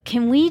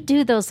can we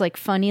do those like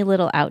funny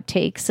little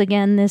outtakes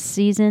again this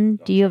season?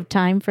 Do you have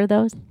time for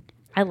those?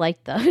 I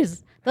like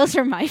those. Those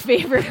are my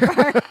favorite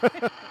part.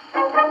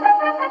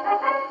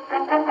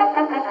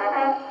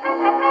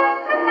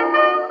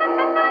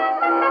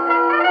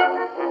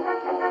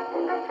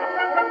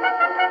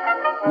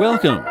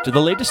 Welcome to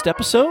the latest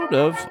episode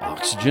of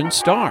Oxygen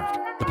Starved,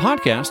 the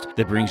podcast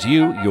that brings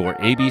you your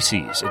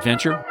ABCs,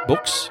 adventure,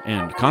 books,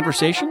 and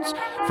conversations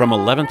from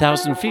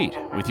 11,000 feet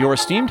with your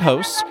esteemed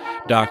hosts,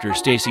 Dr.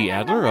 Stacy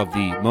Adler of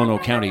the Mono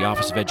County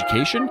Office of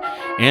Education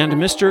and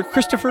Mr.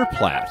 Christopher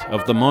Platt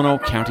of the Mono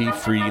County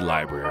Free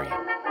Library.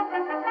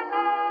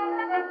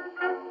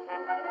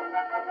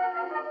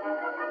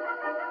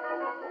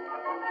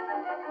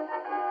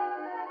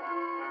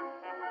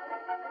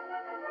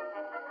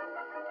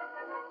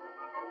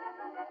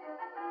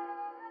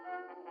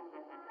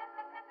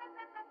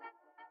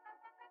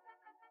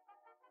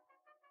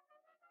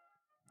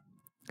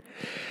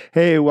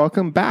 Hey,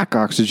 welcome back,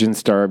 Oxygen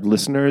Starved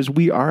listeners.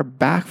 We are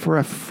back for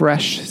a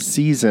fresh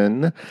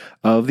season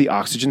of the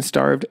Oxygen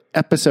Starved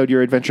episode,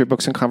 your adventure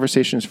books and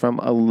conversations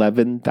from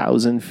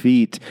 11,000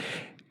 feet.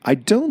 I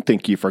don't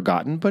think you've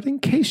forgotten, but in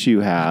case you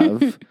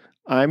have,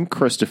 I'm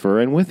Christopher,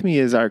 and with me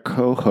is our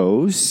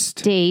co-host,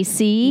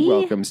 Stacy.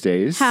 Welcome,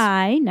 Stace.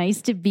 Hi,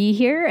 nice to be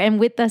here.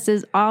 And with us,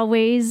 as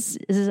always,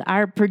 is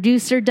our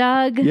producer,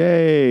 Doug.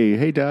 Yay.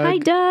 Hey, Doug. Hi,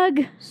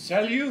 Doug.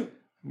 Salut!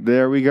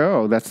 There we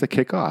go. That's the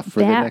kickoff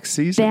for the next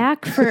season.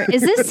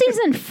 Is this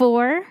season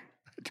 4?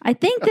 I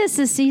think this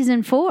is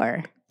season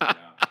 4. Yeah,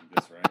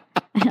 that's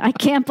right. I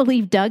can't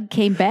believe Doug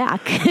came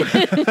back.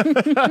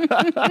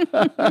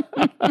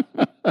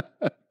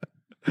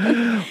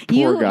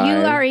 You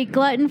are a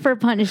glutton for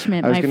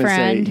punishment, my friend. I was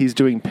going to say, he's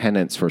doing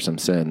penance for some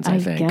sins, I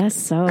think. I guess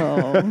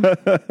so.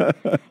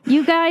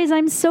 You guys,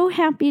 I'm so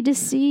happy to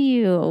see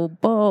you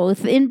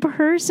both in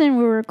person.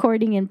 We're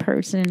recording in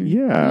person.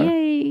 Yeah.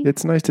 Yay.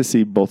 It's nice to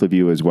see both of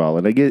you as well.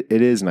 And it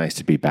is nice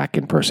to be back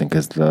in person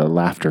because the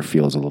laughter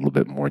feels a little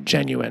bit more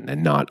genuine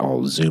and not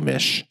all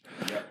Zoomish.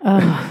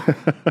 Oh.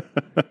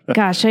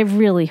 Gosh, I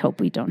really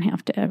hope we don't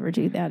have to ever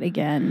do that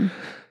again.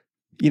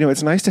 You know,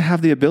 it's nice to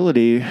have the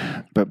ability,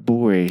 but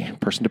boy,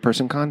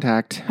 person-to-person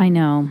contact. I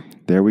know.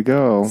 There we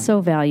go. So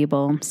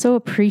valuable. So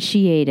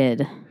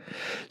appreciated.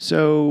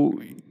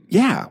 So,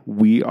 yeah,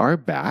 we are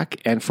back.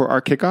 And for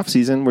our kickoff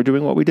season, we're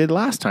doing what we did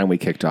last time we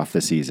kicked off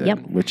the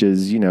season, which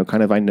is,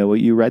 kind of I Know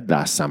What You Read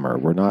last summer.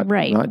 We're not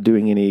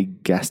doing any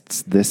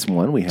guests this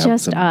one. We have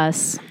just some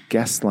us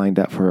guests lined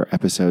up for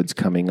episodes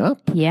coming up.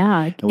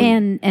 Yeah.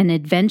 And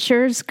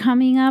adventures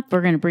coming up.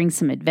 We're going to bring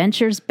some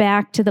adventures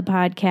back to the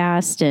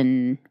podcast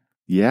and...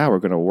 Yeah, we're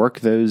going to work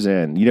those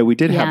in. We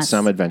did have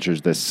some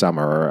adventures this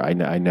summer. I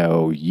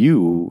know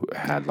you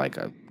had like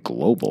a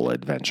global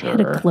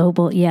adventure.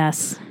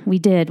 Yes, we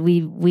did.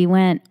 We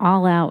went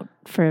all out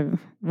for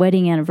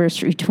wedding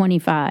anniversary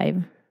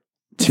 25.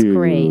 It's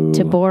great.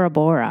 To Bora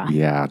Bora.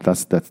 Yeah,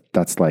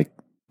 that's like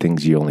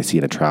things you only see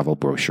in a travel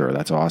brochure.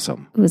 That's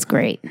awesome. It was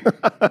great.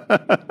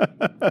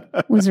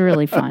 It was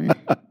really fun.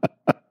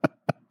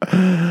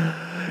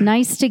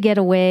 Nice to get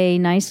away,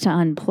 nice to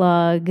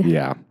unplug.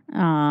 Yeah.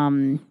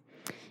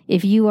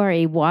 If you are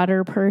a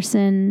water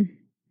person,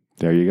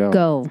 there you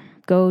go.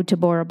 Go to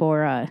Bora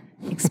Bora,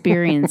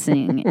 experience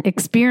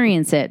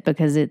it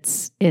because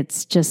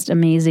it's just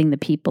amazing. The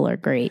people are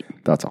great.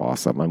 That's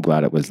awesome. I'm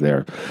glad it was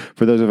there.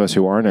 For those of us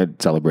who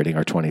aren't celebrating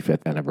our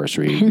 25th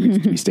anniversary,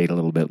 we stayed a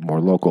little bit more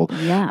local.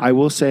 Yeah. I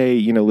will say,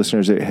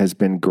 listeners, it has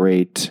been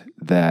great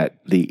that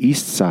the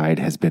East Side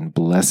has been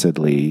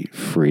blessedly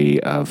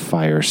free of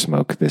fire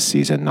smoke this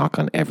season. Knock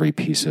on every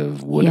piece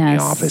of wood in the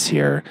office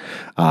here.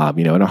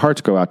 And our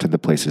hearts go out to the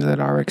places that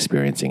are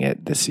experiencing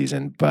it this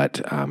season.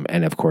 But,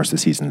 and of course, the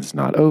season's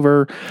not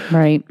over.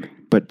 Right.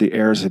 But the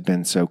airs have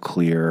been so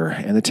clear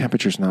and the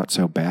temperature's not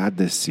so bad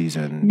this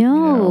season.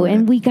 No,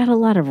 and we got a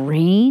lot of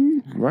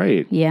rain.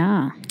 Right.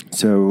 Yeah.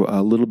 So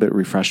a little bit of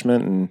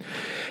refreshment and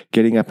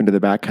getting up into the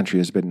backcountry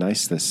has been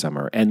nice this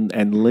summer.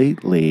 And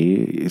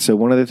lately, so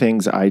one of the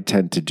things I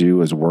tend to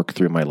do is work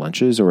through my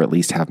lunches or at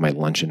least have my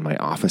lunch in my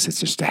office. It's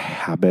just a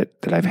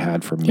habit that I've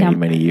had for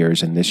many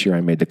years. And this year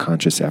I made the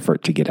conscious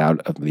effort to get out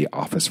of the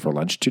office for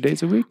lunch 2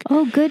 days a week.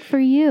 Oh, good for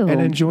you.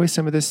 And enjoy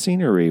some of the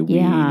scenery we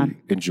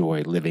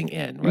enjoy living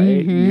in,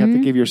 right? Mm-hmm. You have to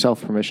give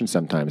yourself permission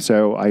sometimes.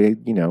 So I,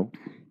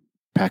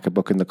 pack a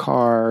book in the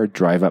car,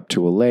 drive up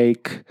to a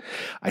lake.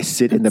 I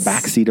sit in the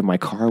back seat of my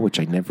car, which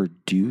I never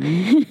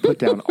do. Put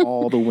down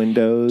all the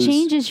windows.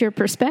 Changes your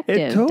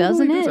perspective,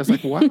 doesn't it? I was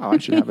like, wow, I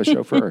should have a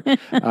chauffeur.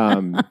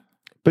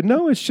 But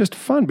no, it's just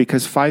fun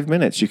because 5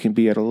 minutes you can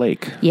be at a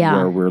lake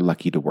where we're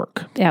lucky to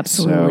work.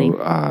 Absolutely.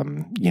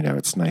 So,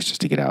 it's nice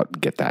just to get out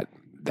and get that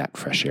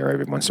fresh air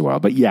every once in a while.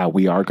 But yeah,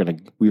 we've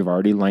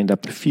already lined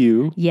up a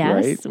few.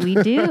 Yes, right? we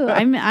do.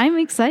 I'm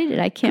excited.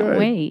 I can't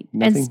wait.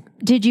 And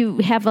did you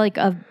have like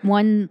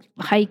one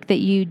hike that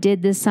you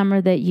did this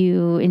summer that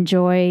you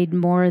enjoyed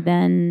more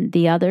than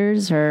the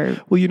others,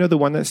 or? Well, the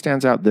one that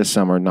stands out this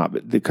summer,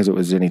 not because it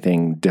was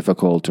anything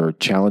difficult or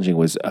challenging,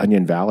 was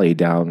Onion Valley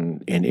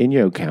down in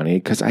Inyo County,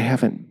 because I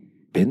haven't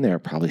been there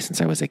probably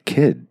since I was a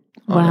kid.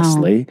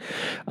 honestly.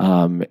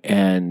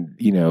 And,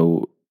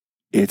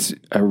 it's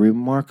a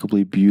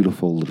remarkably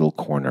beautiful little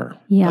corner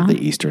of the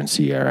Eastern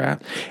Sierra.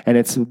 And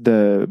it's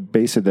the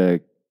base of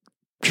the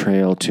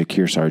trail to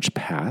Kearsarge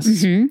Pass.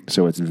 Mm-hmm.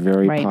 So it's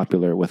very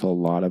popular with a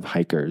lot of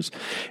hikers.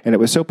 And it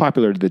was so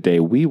popular the day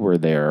we were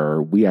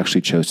there, we actually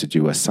chose to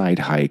do a side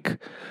hike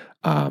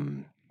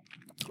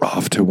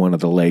off to one of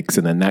the lakes.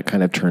 And then that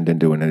kind of turned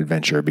into an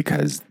adventure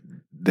because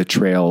the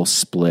trail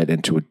split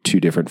into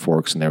two different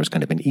forks, and there was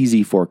kind of an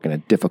easy fork and a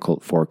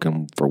difficult fork.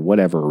 And for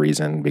whatever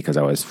reason, because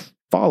I was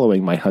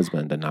following my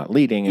husband and not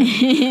leading, and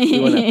we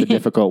went up the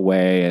difficult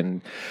way,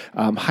 and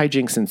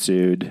hijinks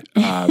ensued.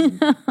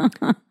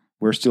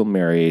 We're still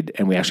married,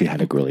 and we actually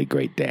had a really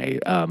great day.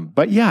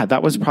 But yeah,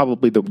 that was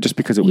probably just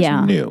because it was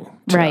new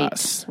to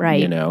us,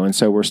 right? And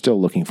so we're still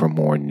looking for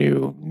more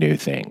new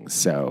things.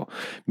 So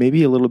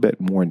maybe a little bit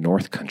more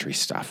North Country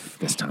stuff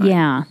this time.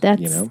 Yeah,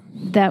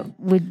 that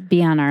would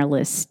be on our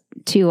list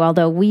too.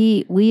 Although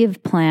we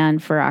have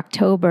planned for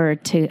October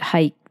to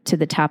hike to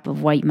the top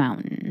of White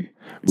Mountain.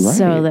 Right.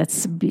 So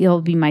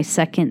it'll be my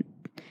second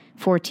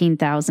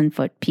 14,000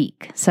 foot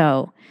peak.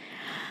 So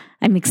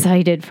I'm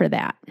excited for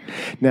that.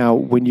 Now,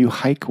 when you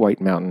hike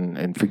White Mountain,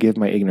 and forgive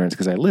my ignorance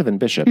because I live in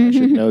Bishop, I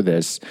should know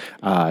this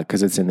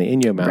because it's in the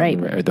Inyo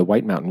Mountain, or the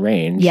White Mountain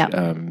Range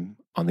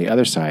on the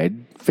other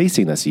side,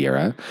 facing the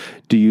Sierra.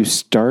 Do you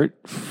start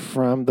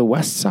from the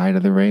west side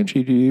of the range,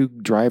 or do you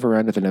drive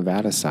around to the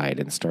Nevada side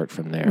and start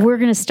from there? We're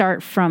going to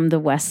start from the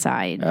west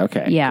side.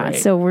 Okay. Yeah.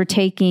 Great. So we're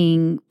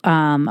taking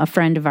a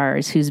friend of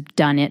ours who's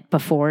done it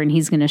before, and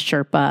he's going to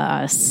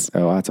Sherpa us.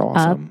 Oh, that's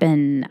awesome. Up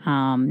and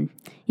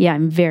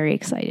I'm very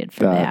excited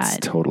for that. That's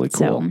totally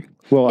cool. So,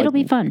 well, it'll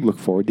be fun. Look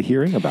forward to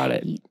hearing about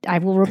it. I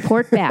will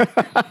report back.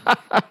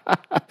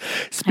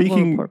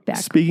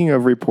 Speaking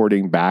of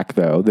reporting back,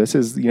 though, this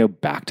is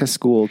back to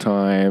school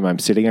time. I'm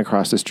sitting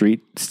across the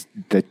street,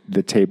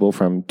 the table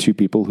from two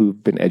people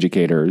who've been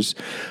educators,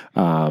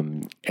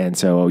 and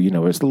so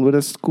it's a little bit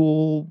of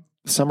school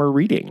summer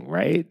reading,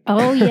 right?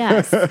 Oh,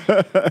 yes.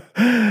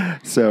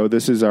 So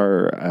this is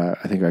our,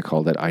 I think I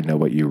called it I Know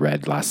What You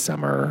Read Last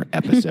Summer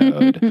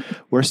episode,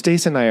 where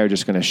Stace and I are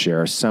just going to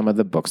share some of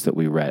the books that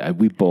we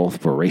read. We both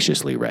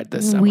voraciously read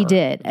this summer. We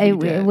did.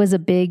 It was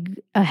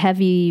a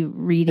heavy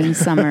reading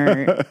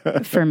summer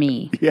for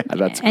me. Yeah,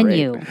 that's great. And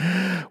you.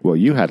 Well,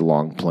 you had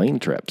long plane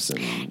trips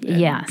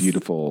and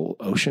beautiful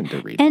ocean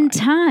to read. And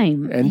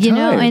time.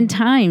 And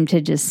time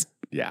to just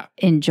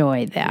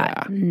enjoy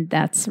that. Yeah.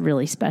 That's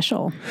really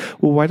special.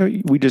 Well, why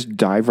don't we just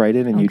dive right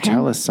in and you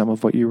tell us some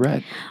of what you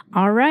read?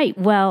 All right.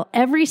 Well,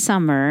 every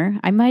summer,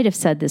 I might have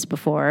said this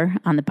before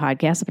on the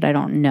podcast, but I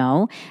don't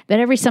know. But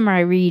every summer I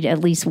read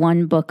at least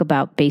one book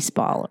about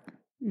baseball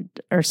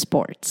or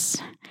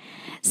sports.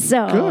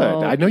 So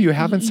good. I know you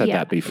haven't said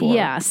that before.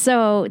 Yeah.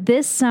 So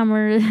this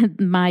summer,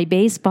 my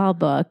baseball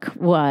book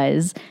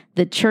was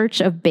The Church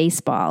of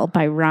Baseball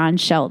by Ron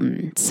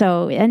Shelton.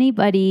 So any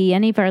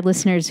of our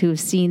listeners who've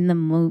seen the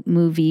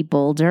movie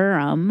Bull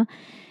Durham,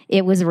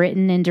 it was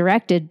written and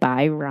directed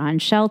by Ron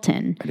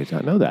Shelton. I did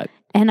not know that.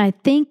 And I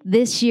think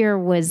this year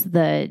was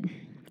the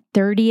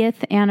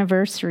 30th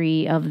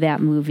anniversary of that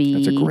movie.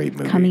 That's a great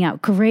movie. Coming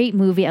out. Great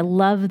movie. I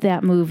love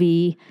that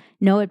movie.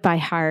 Know it by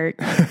heart.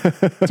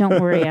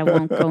 Don't worry, I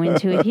won't go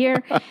into it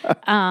here.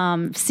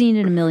 Seen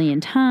it a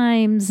million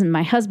times, and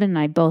my husband and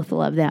I both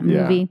love that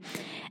movie.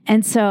 Yeah.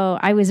 And so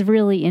I was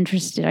really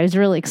interested. I was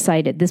really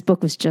excited. This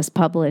book was just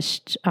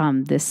published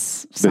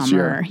this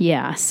summer.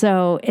 Yeah.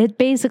 So it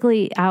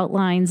basically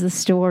outlines the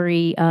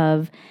story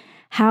of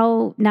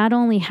not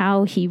only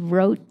how he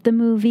wrote the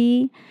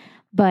movie,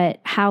 but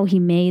how he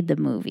made the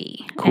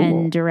movie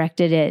and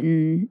directed it.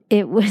 And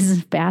it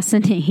was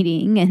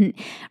fascinating. And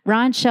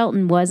Ron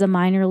Shelton was a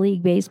minor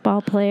league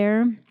baseball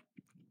player.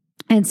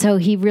 And so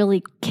he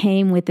really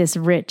came with this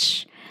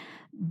rich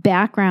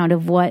background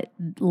of what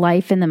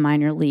life in the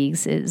minor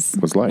leagues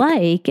was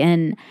like.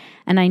 And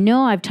I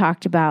know I've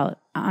talked about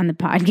on the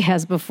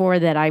podcast before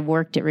that I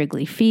worked at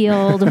Wrigley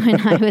Field when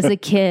I was a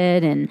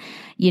kid, and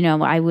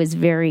I was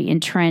very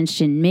entrenched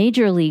in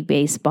Major League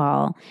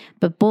Baseball,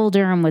 but Bull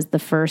Durham was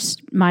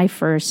my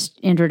first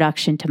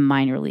introduction to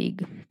minor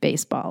league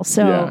baseball.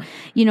 So,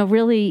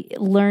 really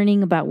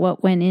learning about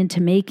what went into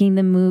making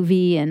the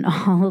movie and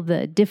all of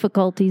the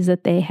difficulties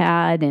that they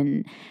had,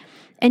 and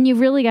you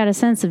really got a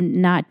sense of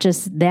not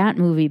just that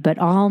movie, but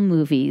all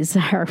movies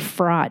are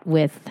fraught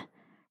with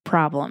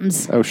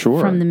problems. Oh,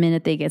 sure. From the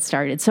minute they get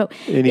started. So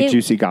any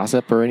juicy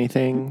gossip or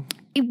anything?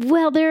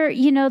 Well,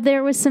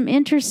 there was some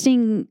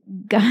interesting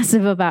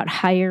gossip about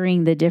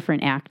hiring the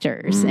different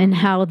actors and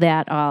how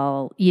that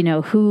all,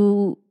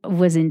 who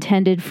was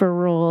intended for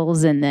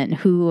roles and then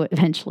who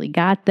eventually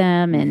got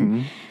them.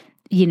 And,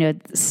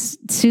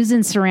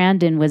 Susan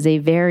Sarandon was a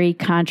very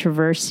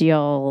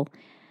controversial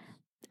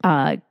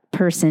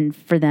person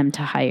for them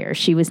to hire.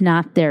 She was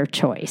not their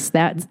choice.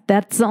 That's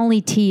the only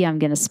tea I'm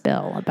going to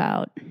spill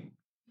about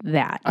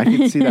that. I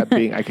could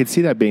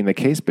see that being the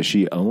case, but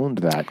she owned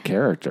that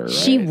character, right?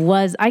 She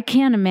was. I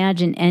can't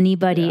imagine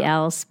anybody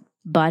else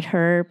but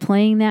her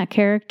playing that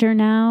character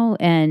now.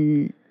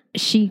 And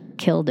she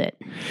killed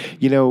it.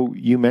 You know,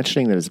 you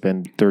mentioning that it's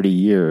been 30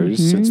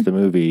 years since the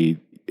movie,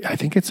 I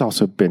think it's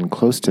also been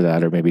close to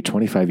that, or maybe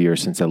 25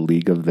 years since A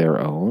League of Their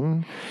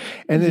Own.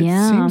 And it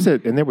seems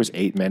that, and there was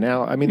 8 Men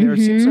Out. I mean, there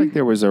seems like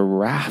there was a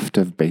raft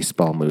of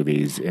baseball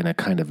movies in a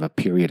kind of a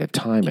period of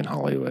time in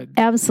Hollywood.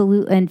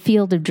 Absolutely. And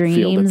Field of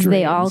Dreams.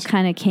 They all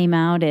kind of came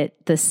out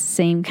at the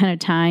same kind of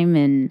time.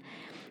 And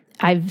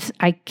I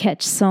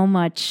catch so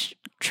much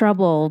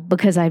trouble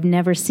because I've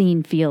never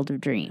seen Field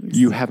of Dreams.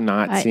 You have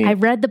not seen? I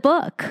read the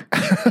book.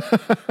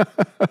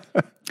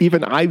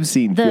 Even I've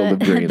seen Field of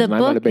Dreams, and I'm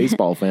not a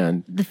baseball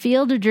fan. The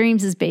Field of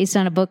Dreams is based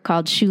on a book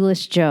called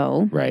Shoeless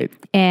Joe. Right.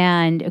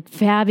 And a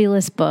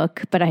fabulous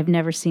book, but I've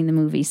never seen the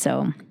movie,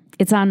 so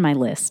it's on my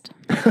list.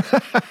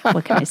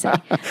 What can I say?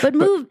 But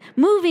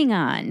moving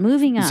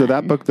on. So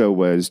that book, though,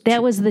 was...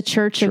 That was The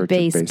Church of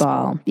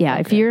Baseball. Yeah,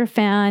 okay. If you're a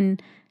fan,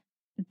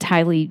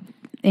 highly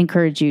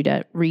encourage you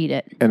to read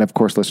it. And of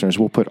course, listeners,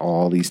 we'll put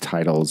all these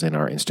titles in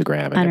our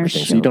Instagram and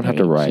everything, so you don't have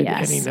to write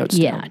any notes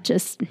down. Yeah,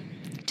 just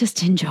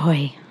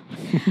enjoy.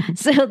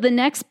 So the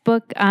next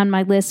book on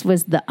my list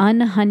was The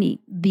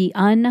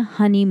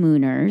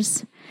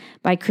Unhoneymooners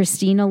by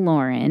Christina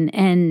Lauren.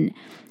 And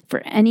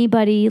for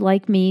anybody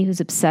like me who's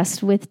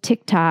obsessed with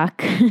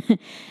TikTok,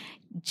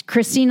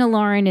 Christina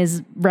Lauren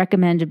is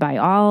recommended by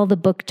all the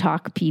book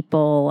talk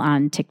people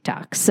on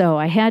TikTok. So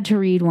I had to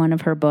read one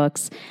of her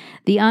books.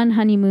 The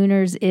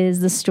Unhoneymooners is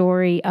the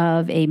story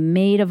of a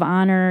maid of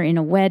honor in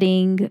a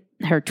wedding.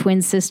 Her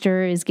twin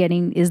sister is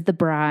the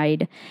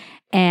bride.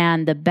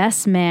 And the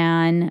best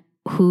man,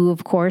 who,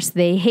 of course,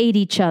 they hate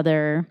each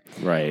other,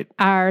 right,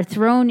 are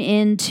thrown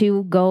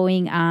into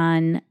going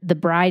on the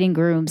bride and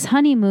groom's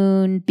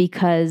honeymoon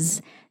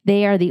because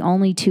they are the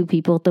only 2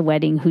 people at the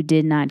wedding who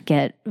did not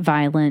get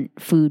violent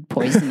food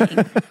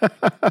poisoning.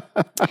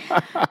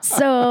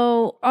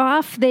 So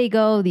off they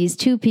go, these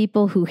 2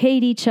 people who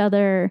hate each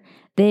other.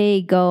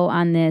 They go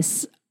on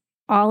this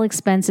all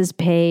expenses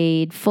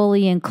paid,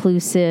 fully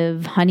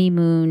inclusive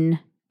honeymoon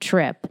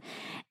trip.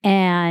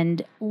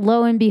 And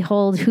lo and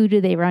behold, who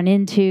do they run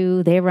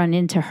into? They run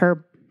into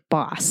her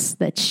boss,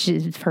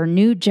 her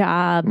new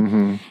job.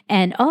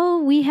 And,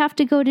 we have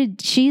to go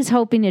she's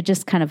hoping to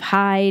just kind of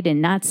hide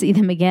and not see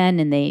them again.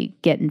 And they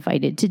get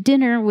invited to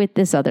dinner with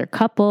this other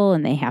couple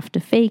and they have to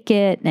fake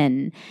it.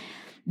 And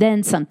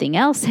then something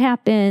else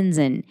happens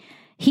and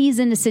he's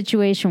in a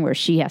situation where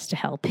she has to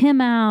help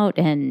him out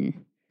and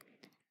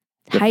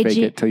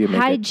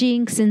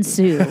hijinks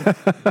ensue.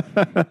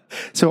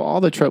 So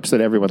all the tropes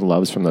that everyone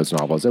loves from those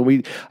novels.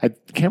 And I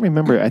can't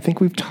remember. I think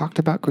we've talked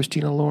about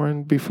Christina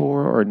Lauren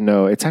before, or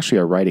no, it's actually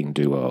a writing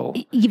duo.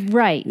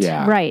 Right.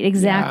 Yeah. Right.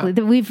 Exactly.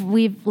 Yeah.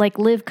 We've like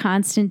Liv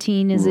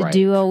Constantine is a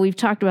duo. We've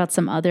talked about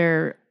some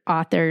other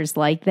authors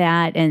like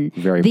that, and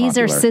these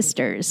are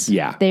sisters.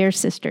 Yeah, they are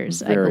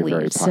sisters. I believe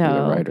very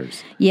popular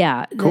writers.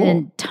 Yeah, cool.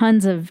 And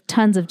tons of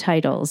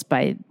titles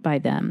by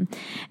them.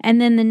 And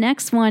then the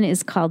next one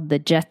is called The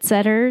Jet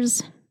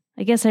Setters.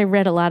 I guess I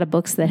read a lot of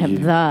books that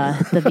have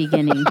the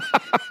beginning.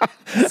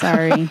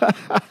 Sorry.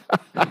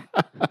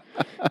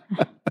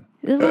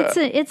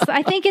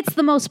 I think it's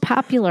the most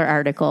popular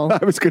article.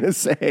 I was going to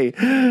say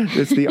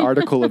it's the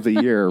article of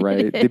the year,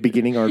 right? The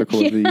beginning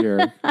article of the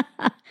year.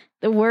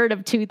 The word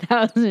of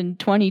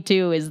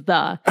 2022 is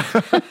the.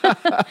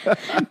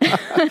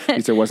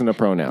 There wasn't a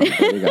pronoun.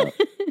 There you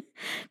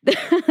go.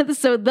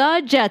 So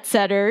The Jet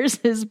Setters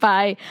is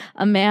by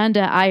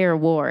Amanda Iyer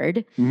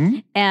Ward.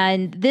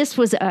 And this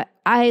was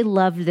I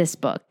loved this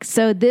book.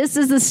 So this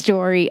is the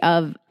story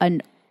of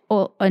an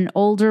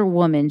older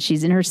woman.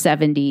 She's in her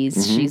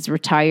 70s. She's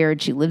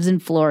retired. She lives in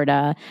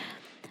Florida.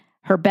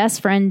 Her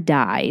best friend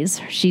dies.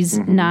 She's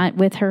not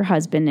with her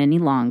husband any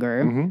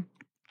longer.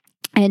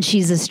 And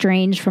she's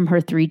estranged from her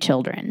 3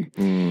 children.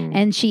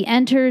 And she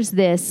enters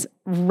this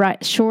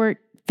short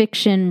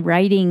fiction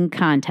writing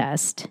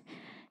contest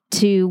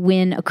to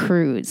win a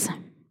cruise.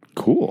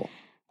 Cool.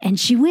 And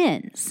she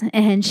wins.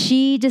 And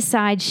she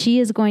decides she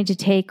is going to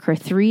take her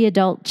 3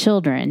 adult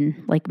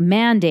children, like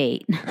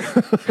mandate,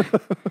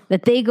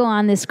 that they go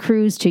on this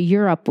cruise to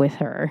Europe with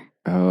her.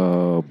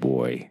 Oh,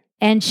 boy.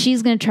 And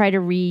she's going to try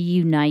to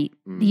reunite.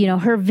 You know,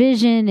 her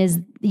vision is,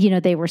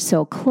 they were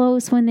so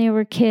close when they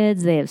were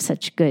kids. They have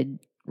such good,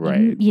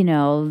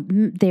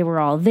 they were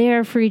all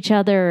there for each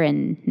other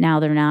and now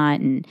they're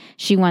not. And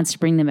she wants to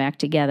bring them back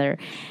together.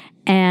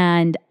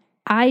 And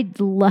I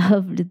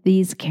loved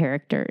these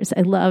characters.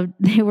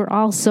 They were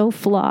all so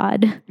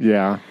flawed.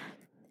 Yeah.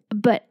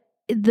 But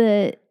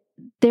they're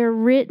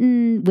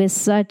written with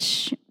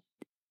such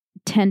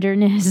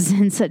tenderness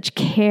and such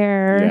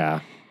care. Yeah.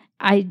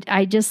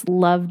 I just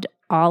loved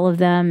all of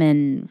them.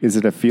 And is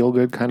it a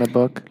feel-good kind of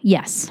book?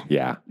 Yes.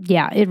 Yeah.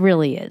 Yeah, it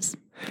really is.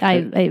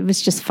 It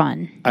was just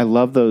fun. I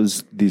love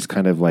these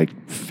kind of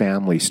like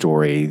family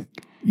story,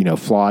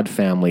 flawed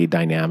family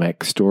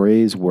dynamic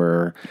stories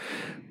where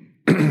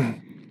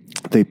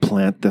they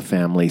plant the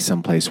family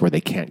someplace where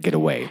they can't get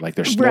away. Like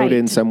they're snowed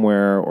in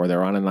somewhere, or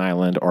they're on an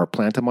island, or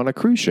plant them on a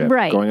cruise ship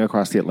going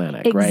across the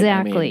Atlantic.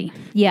 Exactly.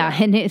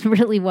 Right? And it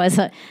really was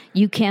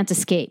you can't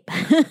escape,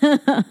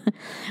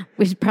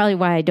 which is probably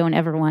why I don't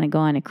ever want to go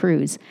on a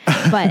cruise.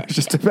 But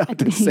just about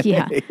to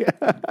say.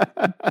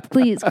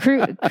 Please,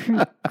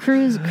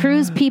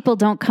 cruise people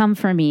don't come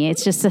for me.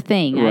 It's just a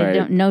thing.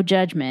 Right. No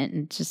judgment.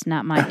 It's just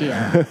not my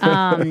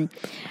deal.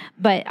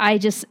 But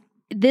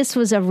this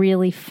was a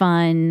really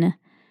fun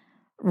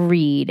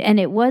read. And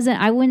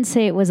I wouldn't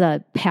say it was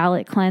a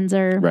palate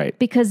cleanser. Right.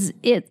 Because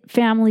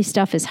family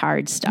stuff is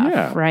hard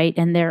stuff, right?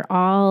 And they're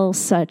all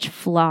such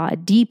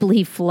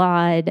deeply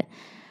flawed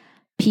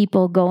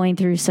people going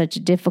through such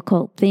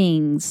difficult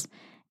things.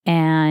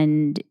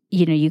 And,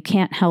 you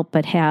can't help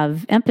but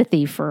have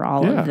empathy for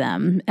all of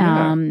them.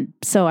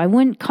 So I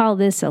wouldn't call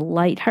this a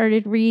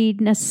lighthearted read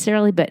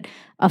necessarily, but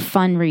a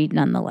fun read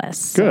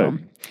nonetheless. Good.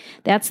 So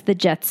that's The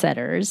Jet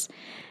Setters.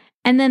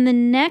 And then the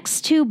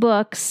next two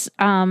books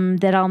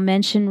that I'll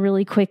mention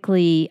really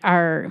quickly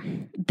are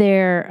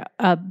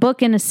a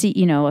book and not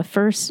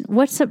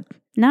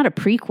a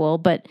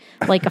prequel, but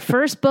like a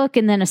first book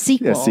and then a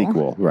sequel. A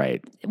sequel,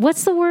 right.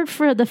 What's the word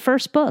for the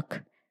first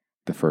book?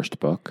 The first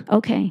book.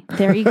 Okay,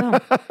 there you go.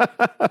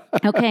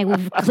 Okay,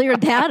 we've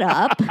cleared that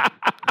up.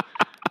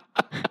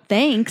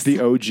 Thanks. The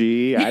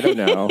OG, I don't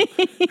know.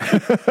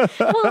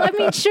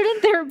 Well,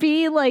 shouldn't there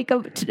be like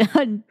a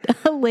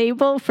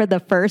label for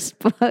the first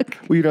book?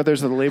 Well,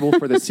 there's a label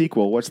for the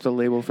sequel. What's the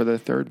label for the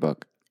third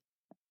book?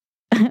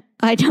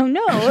 I don't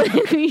know.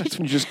 That's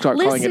when you just start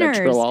calling it a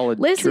trilogy.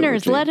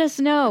 Listeners, let us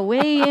know.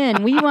 Weigh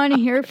in. We want to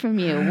hear from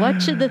you.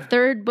 What should the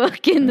third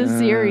book in the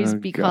series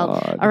be called?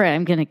 All right,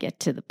 I'm going to get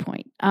to the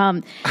point.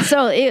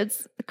 So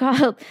it's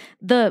called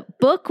The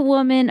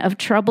Bookwoman of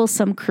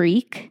Troublesome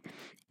Creek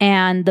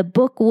and The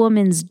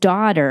Bookwoman's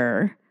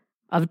Daughter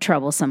of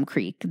Troublesome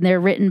Creek. They're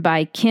written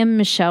by Kim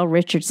Michelle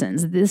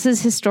Richardson. This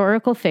is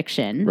historical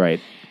fiction. Right.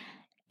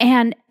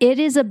 And it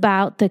is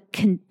about the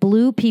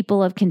blue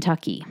people of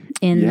Kentucky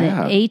in the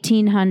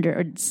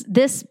 1800s.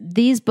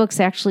 These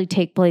books actually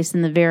take place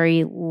in the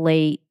very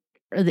late,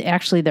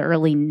 the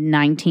early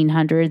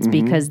 1900s,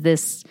 because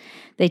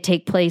they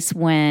take place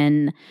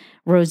when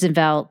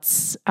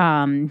Roosevelt's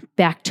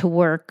Back to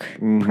Work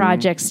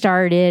project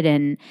started,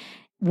 and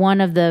one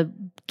of the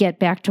Get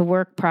Back to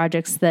Work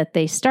projects that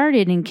they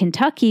started in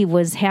Kentucky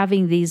was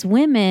having these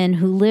women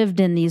who lived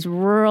in these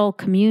rural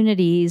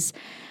communities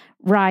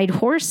ride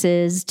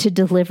horses to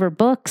deliver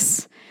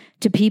books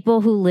to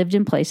people who lived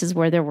in places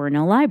where there were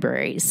no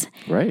libraries.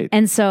 Right.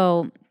 And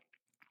so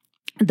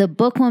The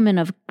Bookwoman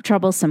of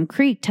Troublesome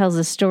Creek tells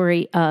a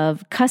story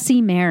of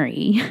Cussy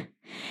Mary,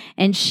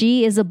 and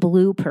she is a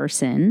blue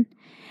person,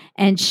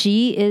 and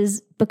she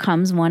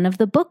becomes one of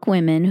the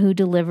bookwomen who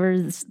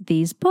delivers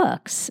these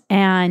books.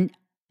 And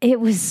it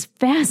was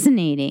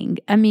fascinating.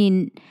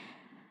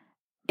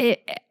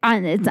 It's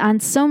on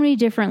so many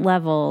different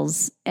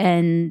levels,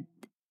 and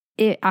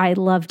I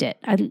loved it.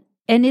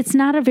 And it's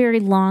not a very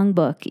long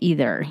book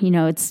either.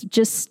 It's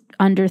just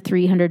under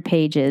 300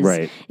 pages.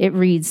 Right. It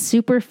reads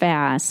super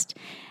fast.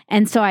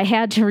 And so I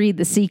had to read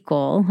the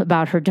sequel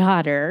about her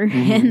daughter.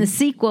 And the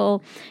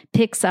sequel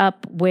picks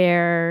up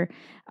where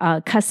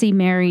Cussy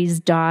Mary's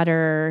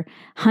daughter,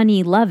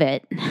 Honey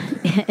Lovett,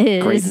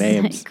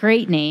 is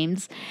great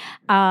names.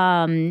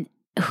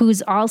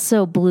 Who's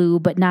also blue,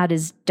 but not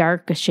as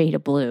dark a shade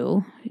of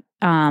blue,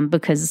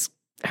 because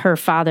her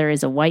father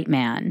is a white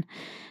man.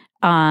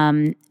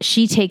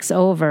 She takes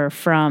over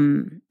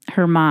from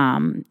her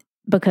mom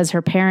because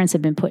her parents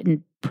have been put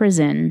in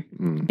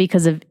prison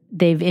because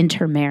they've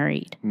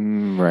intermarried.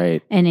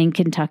 Right. And in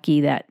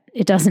Kentucky, that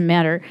it doesn't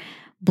matter,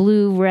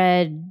 blue,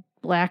 red,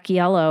 black,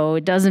 yellow.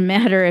 It doesn't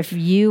matter if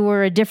you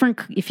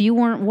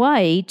weren't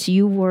white,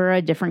 you were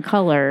a different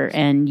color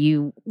and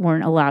you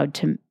weren't allowed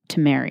to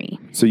marry.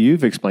 So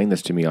you've explained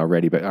this to me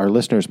already, but our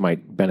listeners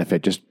might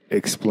benefit. Just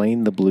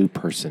explain the blue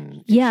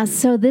person. Yeah,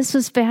 so this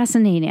was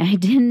fascinating. I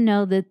didn't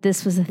know that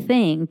this was a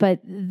thing, but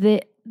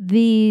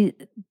these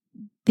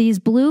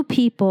blue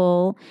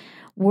people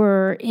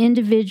were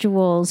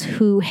individuals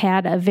who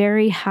had a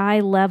very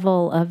high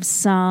level of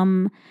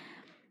some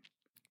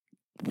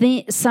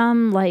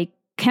like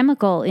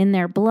chemical in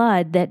their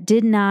blood that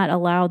did not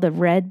allow the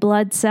red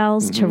blood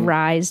cells to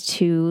rise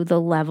to the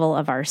level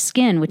of our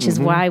skin, which is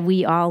why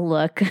we all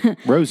look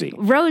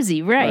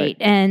rosy, right?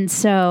 And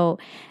so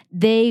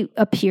they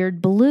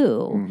appeared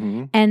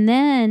blue. And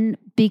then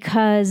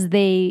because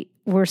they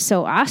were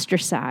so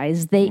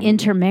ostracized, they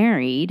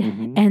intermarried,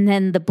 and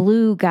then the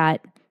blue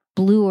got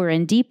bluer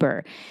and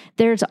deeper.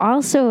 There's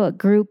also a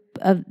group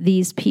of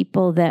these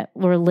people that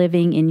were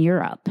living in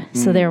Europe.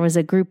 So there was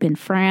a group in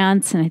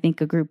France and I think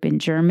a group in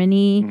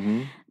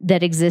Germany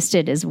that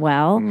existed as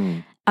well.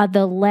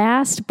 The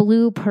last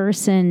blue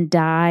person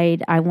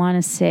died, I want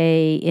to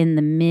say, in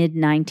the mid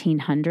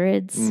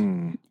 1900s.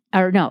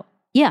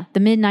 The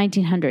mid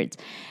 1900s.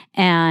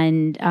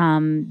 And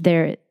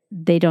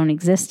they don't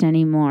exist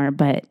anymore,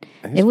 but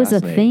it was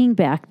a thing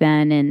back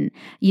then. And,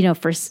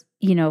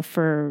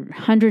 for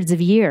hundreds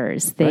of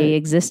years they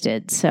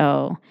existed.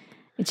 So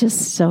it's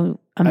just so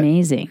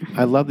amazing.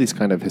 I love these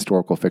kind of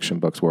historical fiction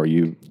books where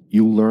you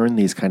learn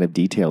these kind of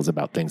details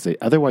about things that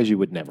otherwise you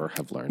would never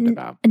have learned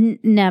about.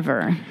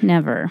 Never.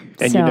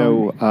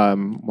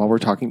 And while we're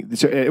talking,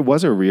 so it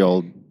was a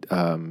real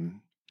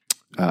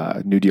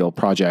New Deal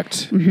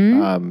project,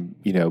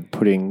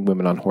 putting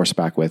women on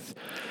horseback with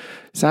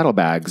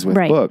saddlebags with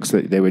books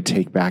that they would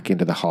take back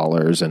into the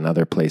hollers and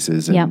other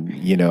places.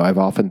 And, I've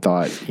often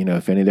thought,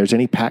 if there's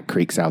any Pat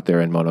Creeks out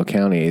there in Mono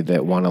County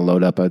that want to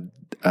load up a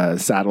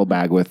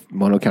saddlebag with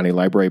Mono County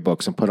Library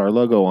books and put our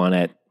logo on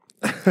it,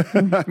 we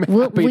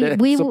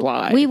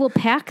will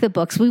pack the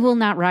books. We will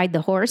not ride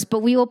the horse, but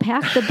we will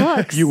pack the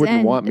books. You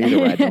wouldn't want me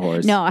to ride the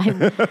horse. No,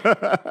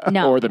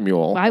 or the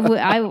mule.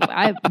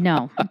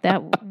 No.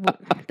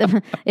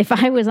 If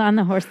I was on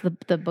the horse,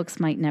 the books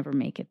might never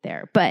make it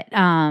there. But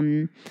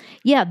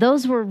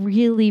those were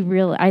really,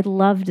 really. I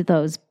loved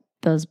those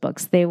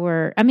books. They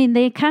were. I mean,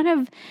 they kind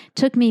of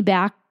took me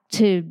back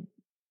to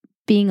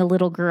being a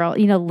little girl,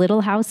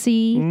 Little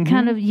Housey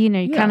kind of,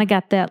 kind of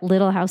got that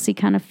Little Housey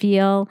kind of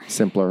feel.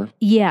 Simpler.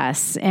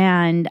 Yes.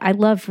 And I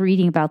love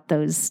reading about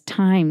those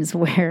times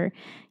where,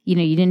 you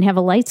didn't have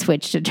a light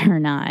switch to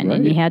turn on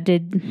and you had to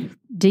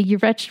dig your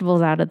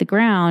vegetables out of the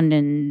ground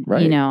and,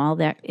 all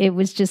that. It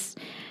was just,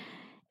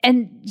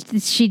 and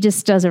she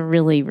just does a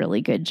really,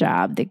 really good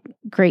job. The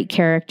great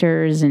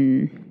characters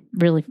and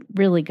really,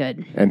 really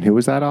good. And who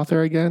was that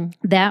author again?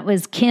 That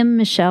was Kim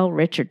Michelle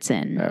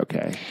Richardson.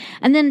 Okay.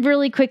 And then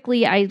really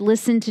quickly, I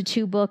listened to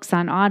 2 books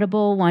on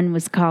Audible. One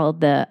was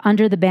called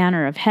Under the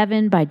Banner of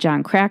Heaven by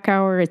Jon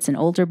Krakauer. It's an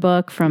older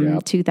book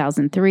from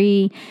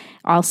 2003.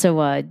 Also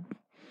a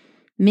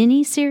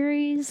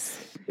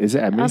mini-series. Is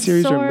it a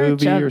mini-series or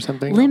movie or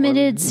something?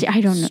 Limited,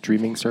 I don't know.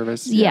 Streaming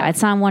service? Yeah,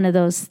 it's on one of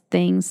those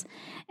things.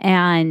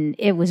 And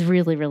it was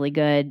really, really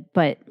good.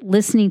 But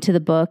listening to the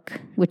book,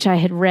 which I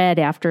had read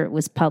after it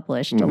was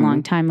published a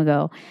long time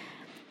ago,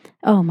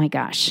 oh my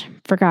gosh,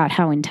 forgot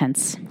how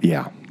intense.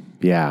 Yeah.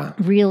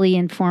 Really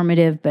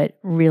informative, but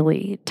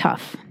really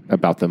tough.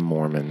 About the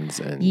Mormons.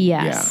 And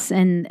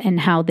and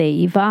how they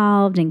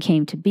evolved and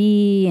came to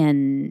be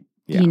and,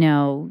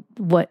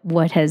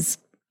 what has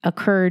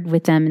occurred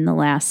with them in the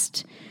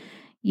last,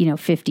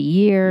 50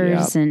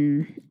 years. Yeah.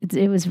 And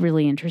it was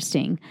really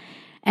interesting.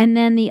 And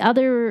then the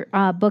other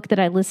book that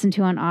I listened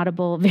to on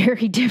Audible,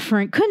 very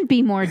different, couldn't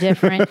be more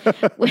different,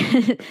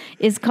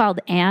 is called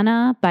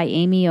Anna by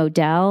Amy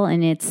Odell,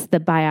 and it's the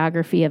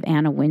biography of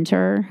Anna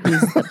Wintour, who's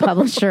the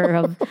publisher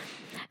of.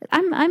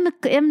 I'm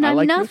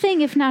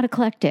nothing if not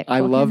eclectic.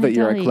 I love that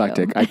you're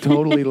eclectic. I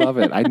totally love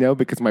it. I know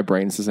because my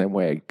brain's the same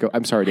way.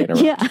 I'm sorry to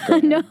interrupt. Yeah,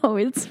 no,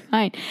 it's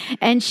fine.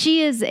 And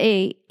she is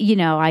I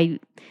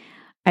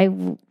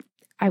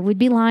would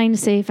be lying to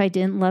say if I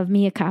didn't love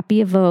me a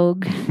copy of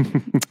Vogue.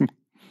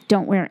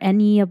 Don't wear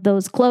any of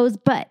those clothes,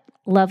 but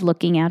love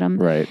looking at them.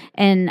 Right.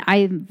 And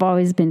I've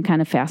always been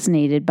kind of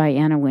fascinated by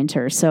Anna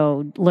Wintour.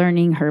 So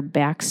learning her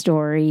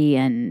backstory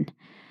and,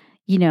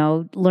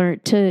 learn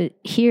to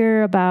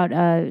hear about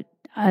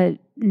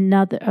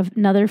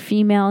another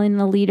female in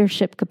a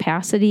leadership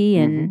capacity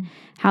and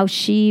how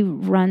she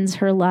runs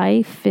her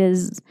life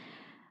it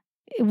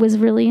was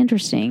really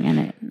interesting.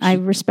 And I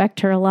respect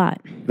her a lot.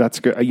 That's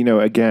good.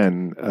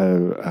 Again,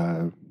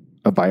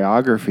 a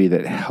biography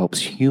that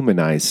helps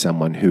humanize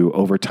someone who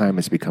over time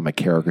has become a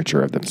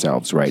caricature of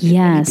themselves, right? Yes.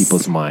 In many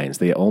people's minds.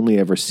 They only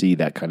ever see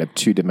that kind of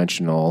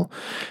 2-dimensional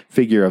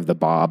figure of the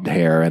bobbed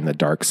hair and the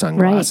dark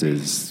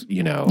sunglasses,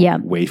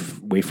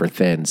 wafer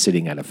thin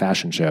sitting at a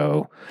fashion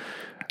show.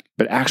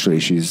 But actually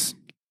she's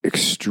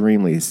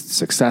extremely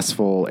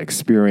successful,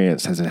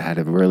 experienced, has had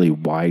a really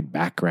wide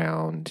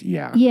background.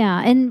 Yeah.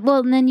 Yeah. And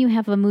then you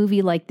have a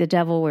movie like The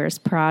Devil Wears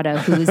Prada,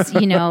 who's,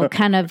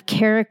 kind of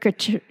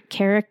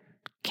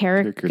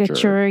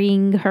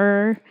caricaturing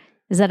her.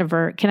 Is that a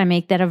verb? Can I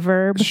make that a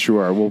verb?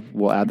 Sure.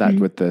 We'll add that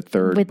with the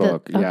third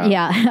book. But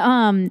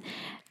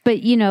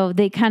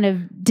they kind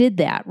of did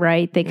that,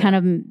 right? They kind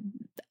of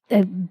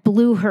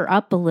blew her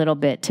up a little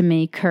bit to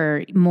make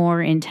her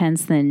more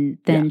intense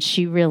than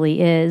she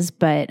really is.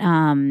 But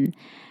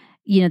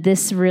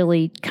this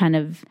really kind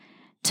of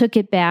took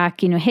it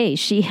back. Hey,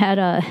 she had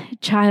a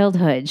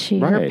childhood.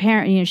 Her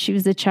parent, she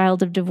was the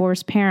child of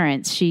divorced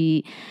parents.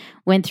 She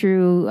went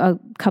through a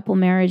couple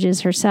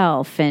marriages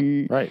herself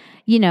and,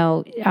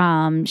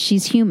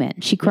 she's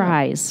human. She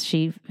cries.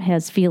 She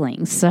has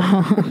feelings. So,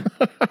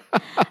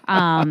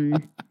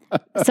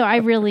 so I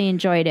really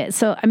enjoyed it.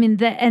 So, I mean,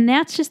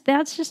 that's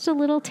just a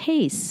little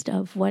taste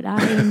of what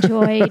I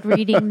enjoyed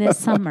reading this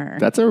summer.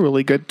 That's a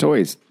really good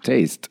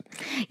taste.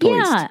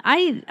 Yeah.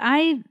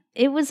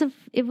 It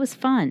was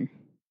fun.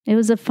 It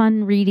was a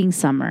fun reading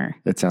summer.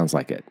 It sounds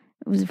like it.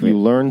 You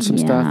learned some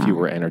stuff. You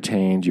were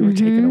entertained. You were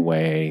taken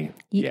away.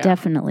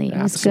 Definitely. It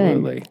was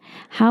absolutely good.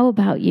 How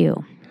about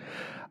you?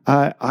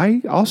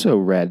 I also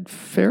read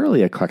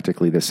fairly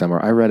eclectically this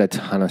summer. I read a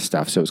ton of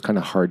stuff, so it was kind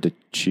of hard to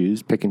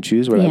pick and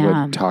choose what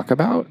I would talk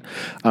about.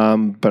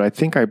 But I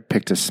think I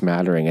picked a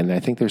smattering, and I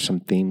think there's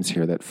some themes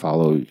here that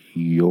follow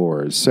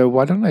yours. So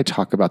why don't I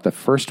talk about the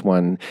first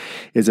one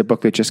is a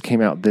book that just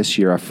came out this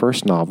year, a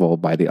first novel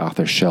by the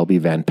author Shelby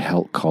Van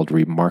Pelt called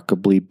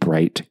Remarkably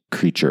Bright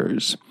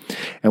Creatures.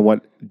 And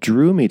what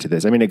drew me to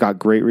this, I mean, it got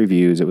great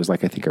reviews. It was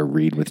like, I think, a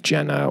read with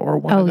Jenna or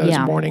one of those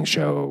morning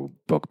show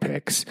book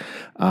picks.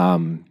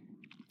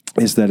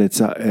 Is that it's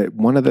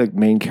one of the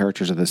main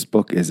characters of this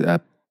book is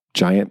a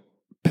giant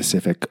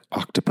Pacific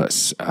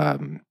octopus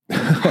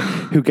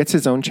who gets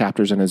his own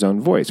chapters in his own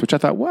voice, which I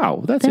thought,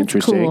 wow, that's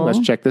interesting. Cool. Let's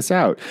check this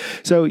out.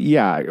 So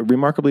yeah,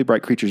 Remarkably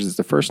Bright Creatures is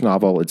the first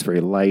novel. It's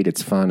very light,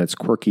 it's fun, it's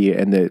quirky,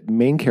 and the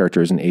main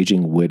character is an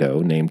aging widow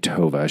named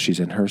Tova. She's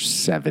in her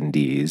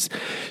 70s.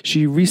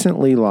 She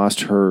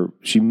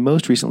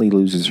most recently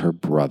loses her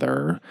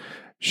brother.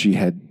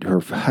 Her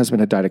husband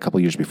had died a couple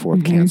years before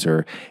of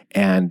cancer,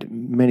 and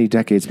many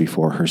decades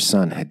before, her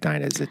son had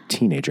died as a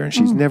teenager, and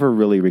she's never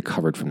really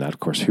recovered from that.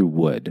 Of course, who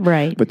would?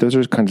 Right. But those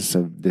are kind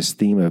of this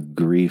theme of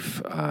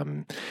grief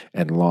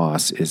and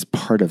loss is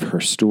part of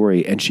her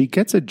story, and she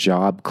gets a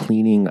job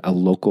cleaning a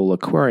local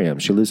aquarium.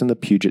 She lives in the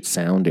Puget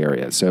Sound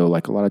area, so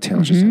like a lot of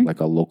towns just have like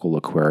a local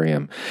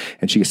aquarium,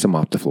 and she gets to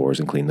mop the floors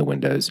and clean the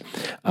windows.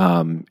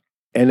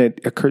 And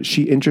it occurs,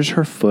 she injures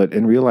her foot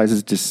and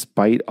realizes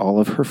despite all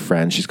of her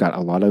friends, she's got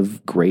a lot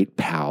of great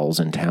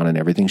pals in town and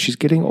everything. She's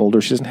getting older.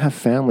 She doesn't have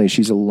family.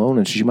 She's alone,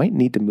 and she might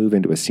need to move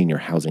into a senior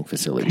housing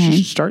facility. She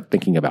should start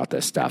thinking about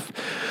this stuff.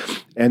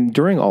 And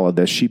during all of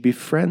this, she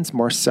befriends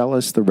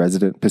Marcellus, the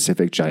resident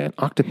Pacific giant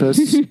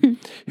octopus,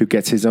 who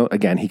gets his own,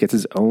 again, he gets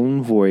his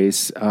own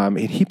voice.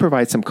 He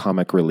provides some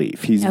comic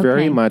relief. He's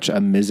very much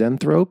a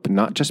misanthrope,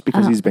 not just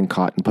because he's been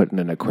caught and put in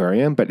an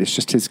aquarium, but it's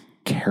just his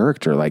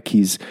character. Like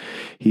he's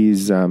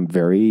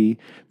very,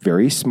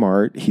 very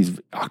smart.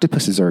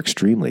 Octopuses are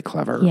extremely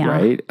clever,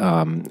 right?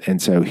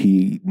 And so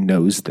he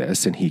knows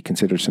this, and he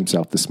considers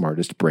himself the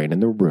smartest brain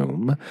in the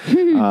room.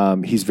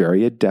 He's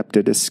very adept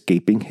at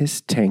escaping his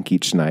tank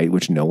each night,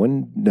 which no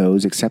one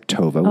knows except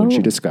Tova when she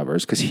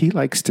discovers, because he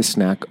likes to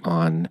snack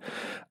on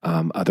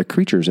other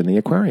creatures in the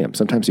aquarium.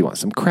 Sometimes he wants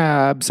some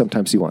crab,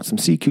 sometimes he wants some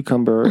sea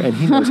cucumber, and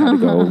he knows how to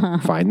go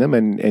find them.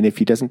 And if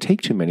he doesn't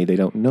take too many, they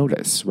don't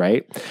notice,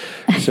 right?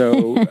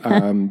 So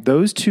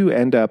those two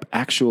end up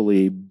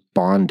actually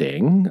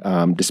bonding,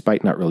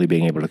 despite not really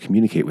being able to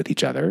communicate with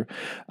each other.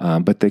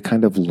 But they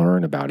kind of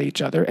learn about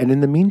each other. And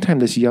in the meantime,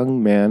 this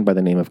young man by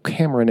the name of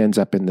Cameron ends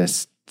up in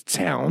this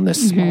town,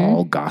 this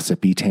small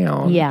gossipy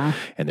town. Yeah.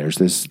 And there's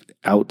this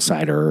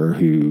outsider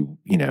who,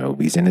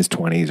 he's in his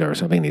 20s or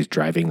something. And he's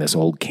driving this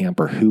old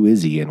camper. Who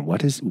is he? And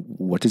what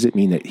does it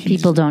mean that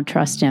people don't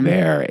trust him?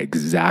 There,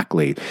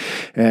 exactly.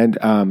 And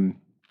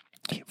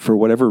for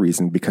whatever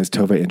reason, because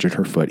Tova injured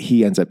her foot,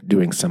 he ends up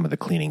doing some of the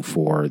cleaning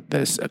for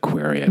this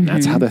aquarium.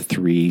 That's how the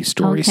three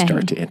stories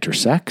start to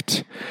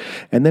intersect.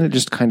 And then it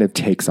just kind of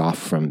takes off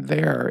from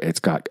there. It's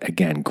got,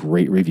 again,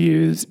 great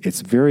reviews. It's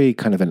very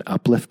kind of an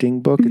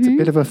uplifting book. It's a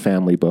bit of a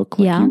family book,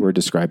 like you were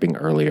describing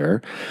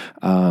earlier.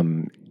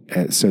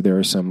 So there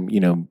are some,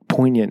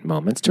 poignant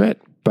moments to it.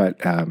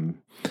 But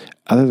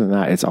other than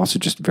that, it's also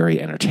just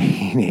very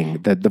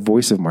entertaining. The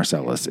voice of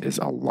Marcellus is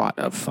a lot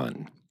of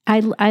fun.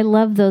 I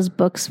love those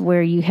books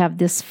where you have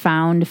this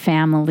found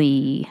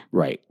family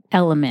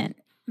element,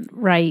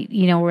 right?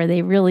 Where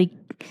they really,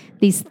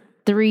 these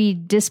three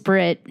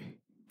disparate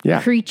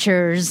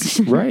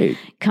creatures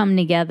come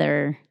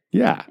together.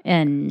 Yeah.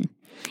 And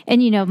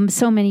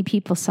so many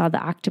people saw The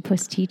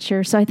Octopus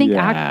Teacher. So I think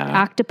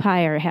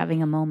octopi are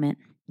having a moment.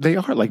 They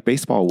are, like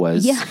baseball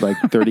was like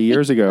 30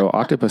 years ago.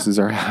 Octopuses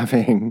are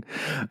having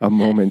a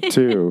moment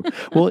too.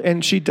 Well,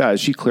 and she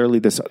does. She clearly,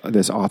 this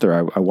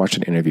author, I watched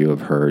an interview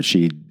of her.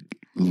 She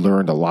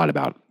learned a lot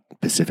about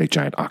Pacific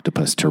giant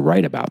octopus to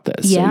write about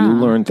this. So you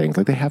learn things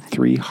like they have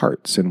 3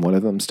 hearts and one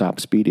of them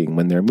stops beating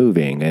when they're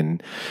moving,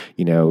 and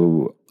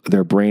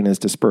their brain is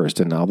dispersed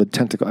and all the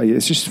tentacle.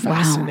 It's just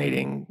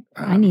fascinating.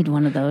 I need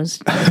one of those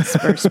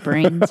dispersed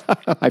brains.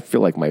 I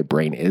feel like my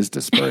brain is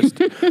dispersed.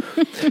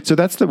 So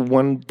that's the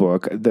one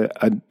book.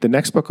 The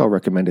next book I'll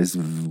recommend is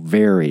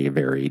very,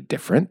 very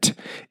different.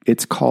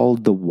 It's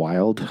called The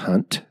Wild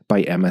Hunt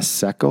by Emma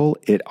Seckel.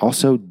 It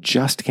also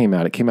just came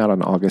out. It came out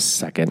on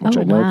August 2nd, which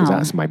I know because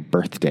that's my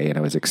birthday, and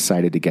I was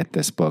excited to get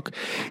this book.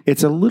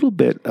 It's a little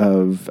bit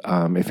of,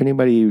 if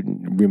anybody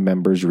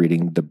remembers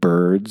reading The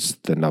Birds,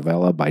 the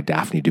novella by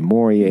Daphne du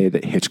Maurier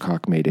that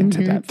Hitchcock made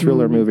into that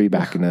thriller movie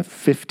back in the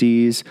 50s.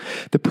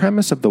 The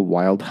premise of The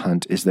Wild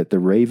Hunt is that the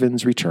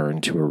ravens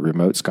return to a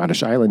remote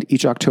Scottish island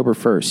each October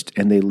 1st,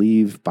 and they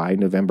leave by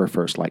November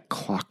 1st like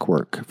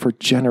clockwork for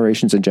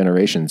generations and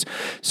generations,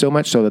 so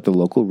much so that the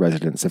local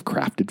residents have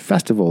crafted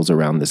festivals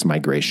around this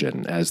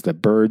migration, as the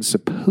birds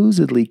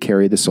supposedly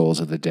carry the souls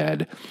of the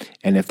dead,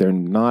 and if they're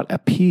not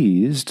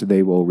appeased,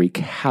 they will wreak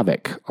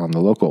havoc on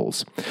the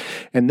locals.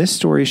 And this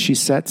story, she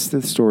sets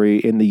the story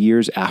in the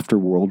years after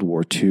World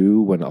War II,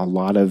 when a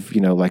lot of,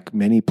 like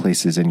many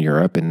places in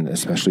Europe, and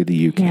especially especially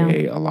the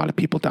UK, a lot of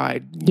people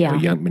died. You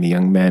know, many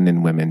young men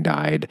and women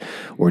died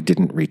or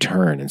didn't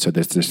return. And so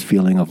there's this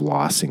feeling of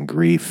loss and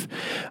grief.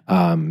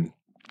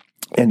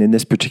 And in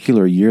this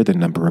particular year, the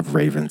number of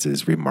ravens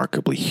is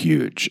remarkably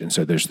huge. And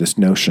so there's this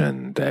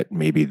notion that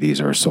maybe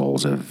these are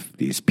souls of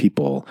these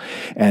people.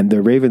 And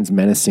the raven's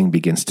menacing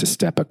begins to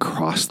step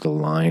across the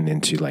line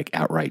into like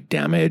outright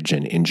damage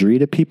and injury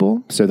to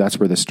people. So that's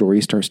where the story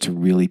starts to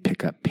really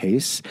pick up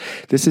pace.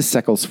 This is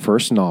Seckel's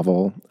first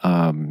novel.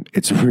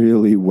 It's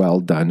really well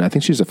done. I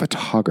think she's a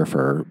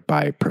photographer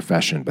by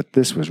profession, but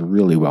this was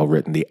really well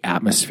written. The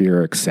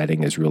atmospheric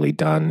setting is really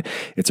done.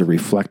 It's a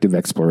reflective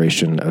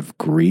exploration of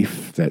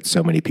grief that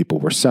so many people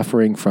were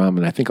suffering from,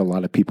 and I think a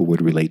lot of people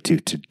would relate to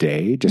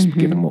today, just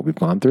given what we've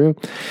gone through.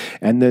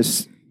 And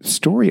this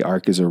story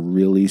arc is a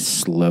really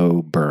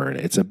slow burn.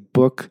 It's a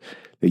book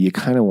that you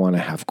kind of want to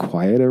have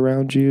quiet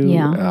around you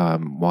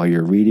while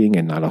you're reading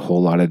and not a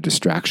whole lot of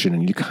distraction.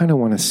 And you kind of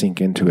want to sink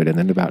into it. And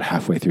then about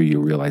halfway through, you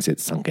realize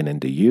it's sunken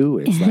into you.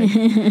 It's like,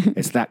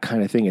 it's that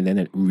kind of thing. And then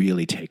it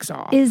really takes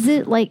off. Is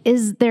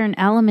there an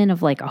element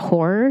of like a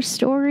horror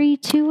story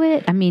to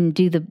it? I mean,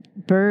 do the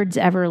birds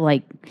ever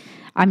like,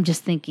 I'm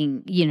just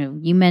thinking, you know,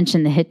 you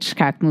mentioned the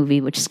Hitchcock movie,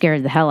 which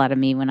scared the hell out of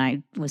me when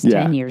I was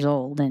 10 years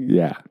old. And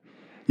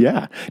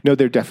Yeah. No,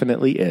 there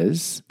definitely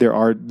is. There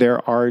are,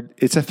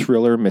 it's a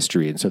thriller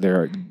mystery. And so there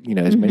are, you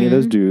know, as many of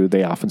those do,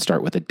 they often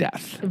start with a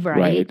death.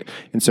 Right.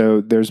 And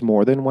so there's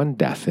more than one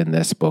death in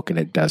this book, and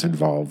it does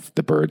involve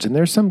the birds. And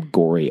there's some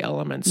gory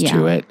elements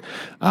to it,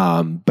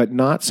 but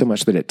not so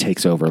much that it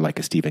takes over like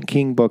a Stephen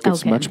King book.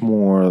 It's much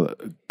more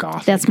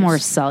gothic. That's more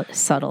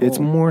subtle. It's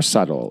more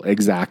subtle.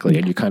 Exactly.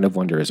 And you kind of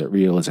wonder, is it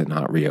real? Is it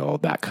not real?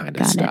 That kind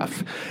of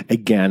stuff.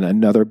 Again,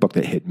 another book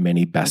that hit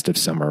many best of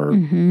summer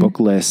book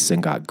lists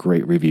and got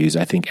great reviews.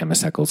 I think Emma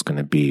Seckel's going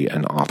to be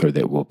an author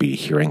that we'll be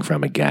hearing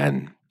from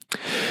again.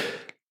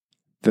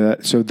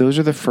 So those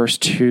are the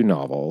first two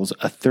novels.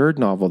 A third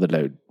novel that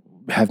I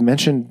have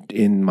mentioned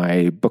in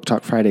my Book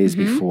Talk Fridays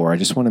before. I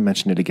just want to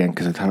mention it again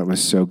because I thought it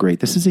was so great.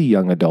 This is a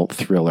young adult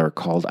thriller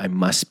called I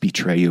Must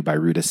Betray You by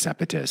Ruta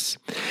Sepetys.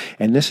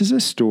 And this is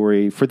a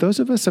story for those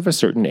of us of a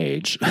certain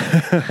age.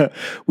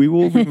 We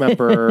will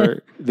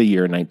remember the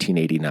year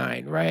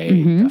 1989, right?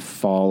 The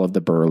fall of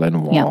the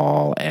Berlin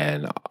Wall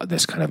and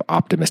this kind of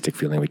optimistic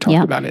feeling. We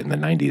talked about it in the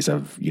 90s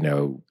of, you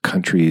know,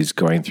 countries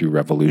going through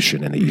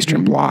revolution in the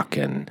Eastern Bloc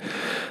and,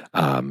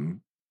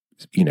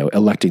 you know,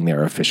 electing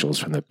their officials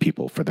from the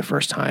people for the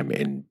first time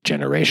in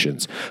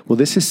generations. Well,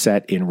 this is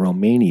set in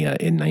Romania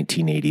in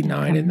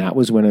 1989, and that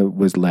was when it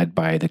was led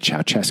by the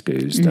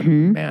Ceausescus, the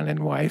man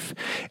and wife.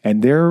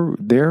 And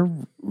their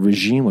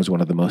regime was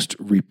one of the most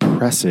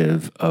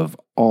repressive of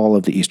all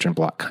of the Eastern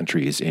Bloc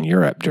countries in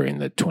Europe during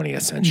the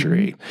 20th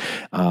century.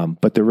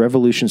 But the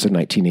revolutions of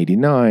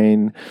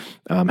 1989,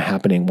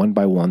 happening one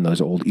by one,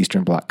 those old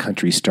Eastern Bloc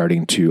countries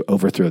starting to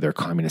overthrow their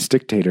communist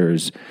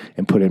dictators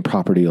and put in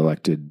properly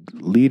elected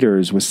leaders,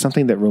 was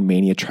something that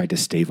Romania tried to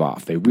stave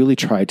off. They really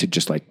tried to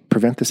just like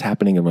prevent this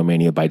happening in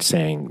Romania by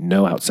saying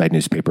no outside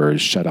newspapers,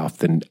 shut off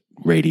the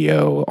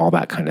radio, all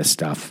that kind of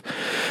stuff.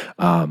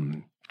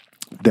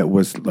 That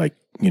was like,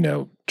 you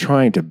know,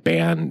 trying to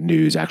ban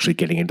news actually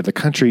getting into the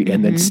country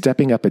and then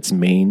stepping up its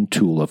main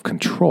tool of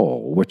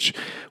control, which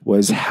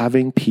was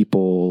having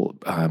people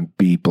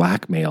be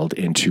blackmailed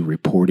into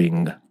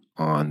reporting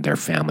on their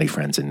family,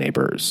 friends, and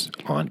neighbors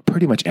on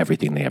pretty much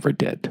everything they ever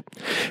did.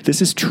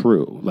 This is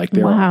true. Like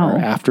there are,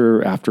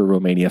 after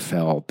Romania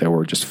fell, there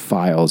were just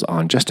files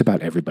on just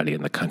about everybody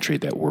in the country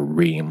that were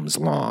reams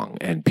long,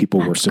 and people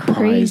were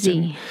surprised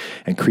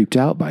and creeped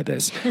out by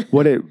this.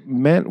 What it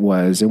meant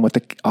was, and what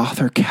the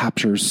author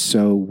captures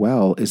so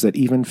well, is that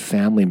even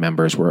family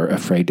members were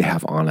afraid to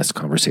have honest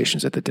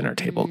conversations at the dinner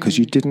table because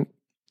you didn't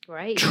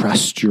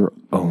trust your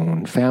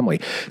own family.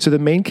 So the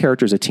main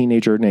character is a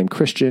teenager named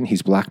Christian.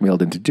 He's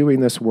blackmailed into doing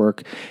this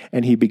work,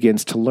 and he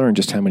begins to learn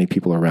just how many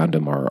people around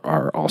him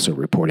are also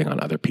reporting on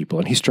other people.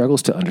 And he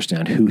struggles to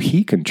understand who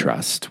he can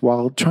trust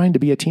while trying to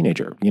be a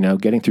teenager, you know,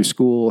 getting through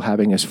school,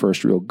 having his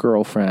first real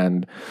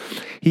girlfriend.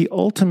 He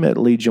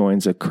ultimately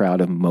joins a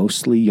crowd of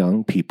mostly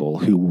young people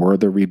who were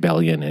the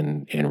rebellion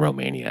in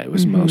Romania. It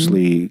was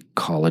mostly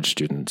college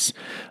students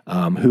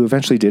who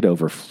eventually did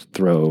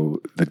overthrow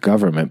the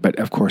government, but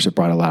of course it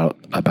brought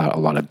about a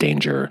lot of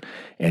danger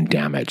and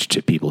damage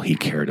to people he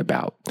cared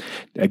about.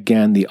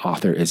 Again, the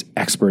author is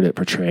expert at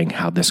portraying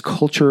how this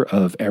culture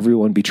of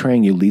everyone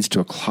betraying you leads to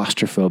a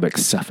claustrophobic,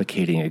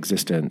 suffocating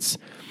existence.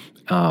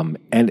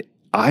 And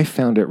I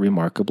found it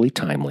remarkably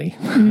timely,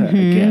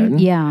 again.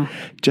 Yeah.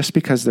 Just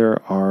because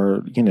there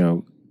are, you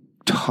know,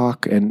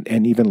 talk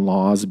and even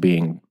laws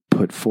being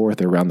put forth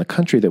around the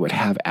country that would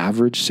have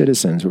average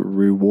citizens,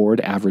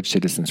 reward average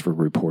citizens for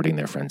reporting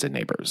their friends and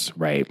neighbors,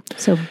 right?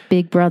 So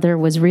Big Brother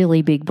was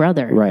really Big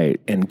Brother.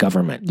 Right, and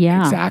government. Yeah.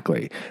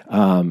 Exactly.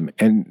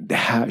 And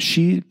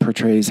she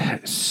portrays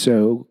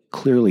so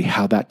clearly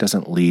how that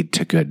doesn't lead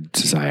to good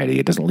society.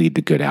 It doesn't lead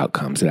to good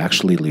outcomes. It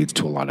actually leads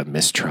to a lot of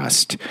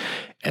mistrust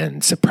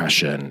and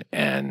suppression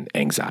and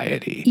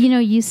anxiety. You know,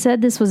 you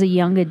said this was a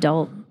young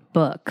adult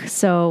book.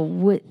 So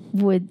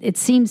would it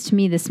seems to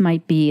me this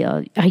might be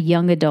a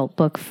young adult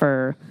book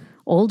for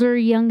older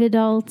young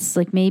adults,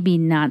 like maybe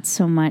not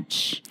so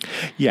much.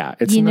 Yeah,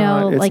 it's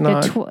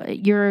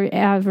your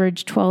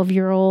average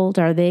 12-year-old.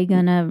 Are they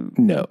gonna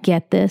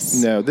get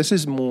this? No, this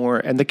is more,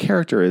 and the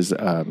character is,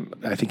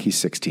 I think he's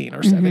 16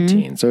 or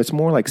 17, so it's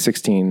more like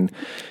 16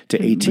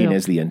 to 18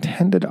 is the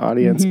intended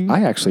audience.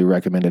 I actually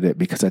recommended it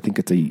because I think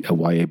it's a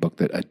YA book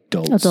that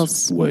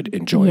adults would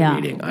enjoy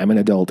reading. I'm an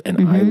adult,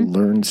 and I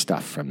learned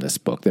stuff from this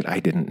book that I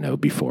didn't know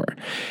before.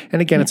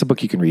 And again, it's a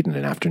book you can read in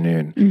an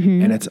afternoon,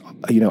 and it's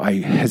I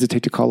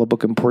hesitate to call a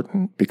book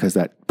important because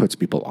that puts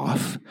people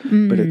off,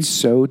 but it's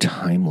so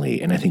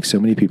timely, and I think so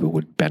many people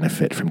would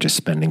benefit from just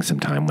spending some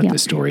time with the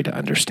story to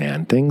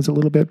understand things a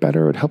little bit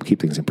better. It would help keep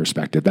things in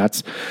perspective.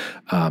 That's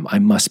I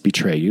Must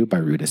Betray You by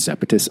Ruta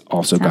Sepetys,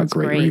 also got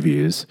great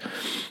reviews.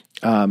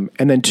 And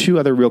then two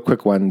other real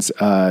quick ones.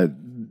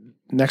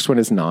 Next one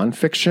is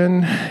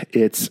nonfiction.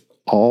 It's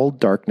All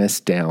Darkness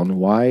Down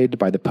Wide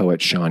by the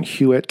poet Sean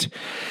Hewitt.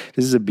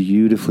 This is a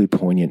beautifully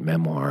poignant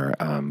memoir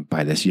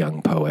by this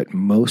young poet,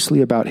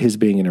 mostly about his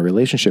being in a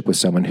relationship with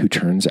someone who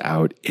turns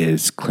out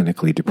is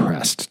clinically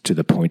depressed to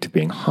the point of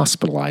being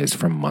hospitalized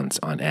for months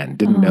on end.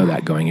 Didn't know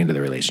that going into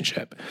the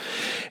relationship.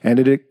 And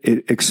it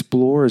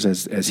explores,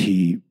 as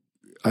he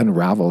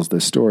unravels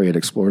this story, it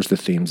explores the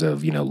themes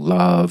of,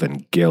 love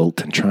and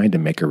guilt and trying to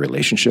make a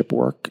relationship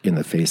work in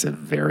the face of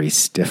very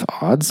stiff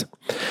odds,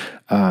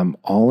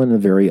 all in a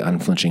very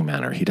unflinching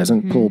manner. He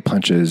doesn't pull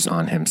punches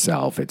on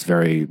himself. It's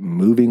very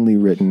movingly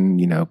written,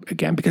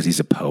 again, because he's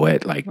a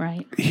poet, like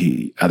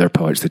other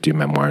poets that do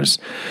memoirs.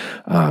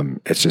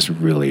 It's just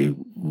really,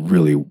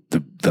 really,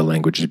 the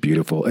language is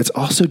beautiful. It's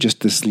also just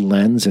this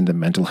lens into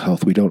mental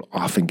health we don't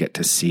often get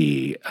to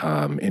see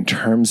in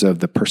terms of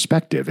the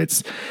perspective.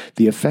 It's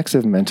the effects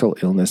of mental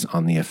illness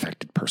on the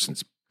affected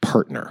person's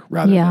partner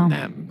rather than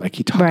them. Like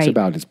he talks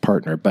about his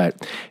partner,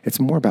 but it's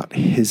more about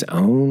his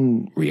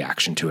own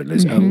reaction to it, and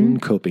his own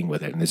coping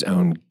with it, and his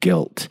own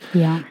guilt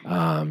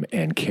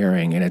and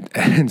caring.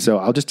 And so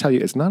I'll just tell you,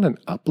 it's not an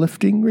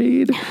uplifting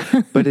read,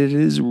 but it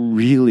is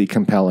really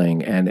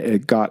compelling, and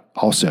it got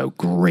also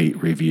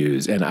great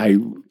reviews. And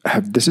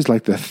this is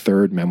like the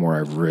third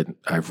memoir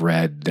I've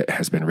read that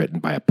has been written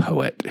by a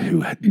poet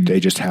who they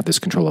just have this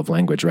control of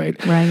language, right?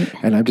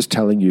 And I'm just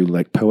telling you,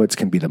 like, poets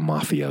can be the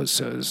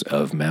mafiosos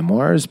of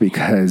memoirs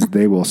because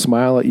they will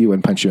smile at you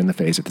and punch you in the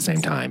face at the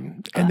same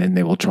time, and then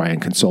they will try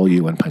and console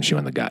you and punch you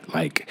in the gut,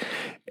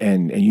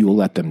 and you will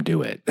let them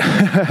do it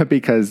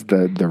because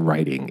the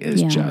writing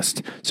is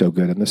just so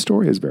good and the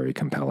story is very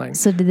compelling.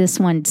 So did this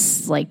one,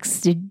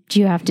 did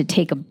you have to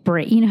take a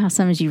break? You know how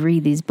sometimes you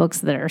read these books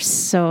that are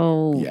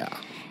so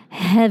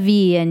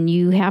heavy and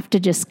you have to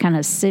just kind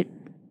of sit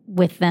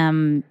with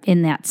them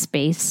in that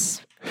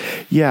space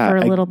for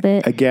a little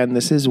bit? Again,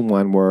 this is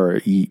one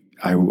where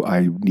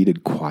I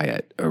needed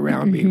quiet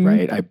around me,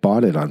 right? I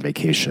bought it on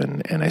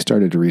vacation and I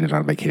started to read it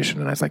on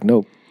vacation and I was like,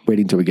 nope,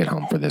 waiting till we get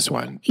home for this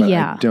one. But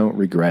I don't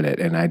regret it.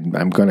 And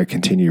I'm going to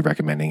continue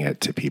recommending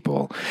it to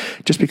people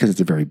just because it's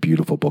a very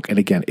beautiful book. And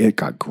again, it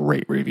got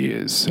great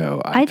reviews.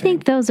 So I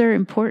think those are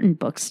important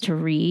books to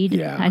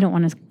read. I don't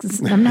want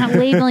to, I'm not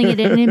labeling it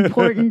an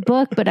important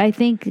book, but I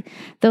think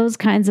those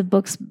kinds of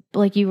books,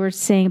 like you were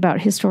saying about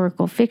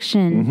historical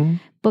fiction,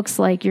 books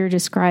like you're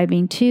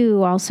describing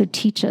too also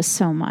teach us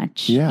so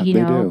much, they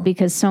do.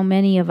 Because so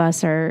many of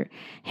us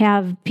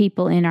have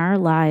people in our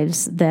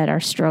lives that are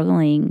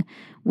struggling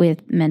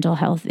with mental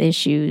health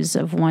issues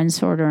of one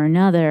sort or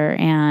another.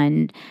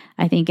 And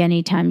I think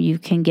anytime you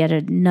can get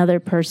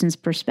another person's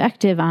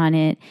perspective on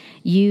it,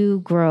 you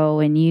grow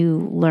and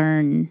you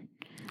learn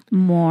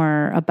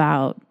more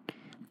about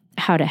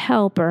how to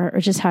help or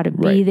just how to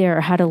be there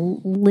or how to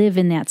live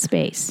in that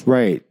space.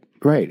 Right.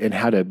 And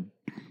how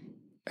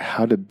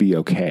to be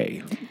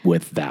okay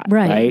with that,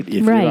 right? If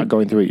you're not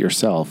going through it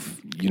yourself,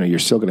 you're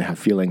still going to have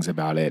feelings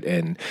about it.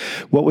 And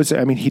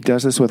he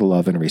does this with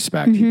love and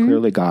respect. He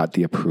clearly got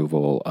the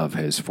approval of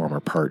his former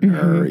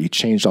partner. He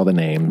changed all the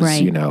names,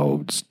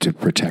 to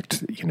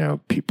protect,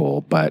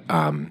 people. But,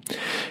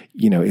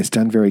 it's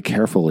done very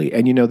carefully.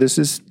 And, I was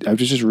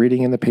just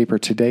reading in the paper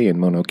today in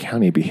Mono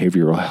County,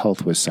 behavioral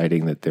health was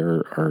citing that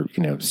there are,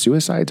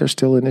 suicides are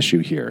still an issue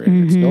here.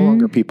 And it's no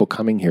longer people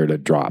coming here to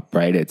drop,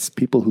 right? It's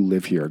people who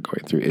live here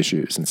going through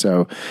issues. And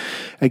so,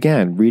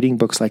 again, reading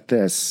books like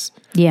this,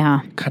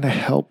 kind of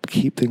help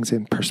keep things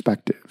in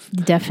perspective.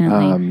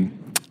 Definitely.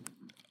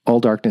 All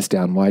Darkness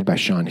Down Wide by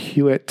Sean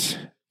Hewitt.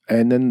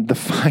 And then the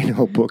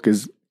final book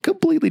is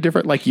completely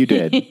different, like you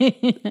did.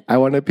 I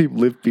want to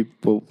leave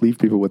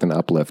people with an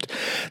uplift.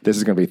 This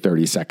is going to be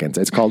 30 seconds.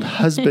 It's called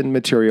Husband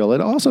Material. It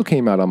also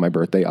came out on my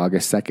birthday,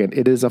 August 2nd.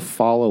 It is a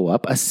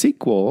follow-up, a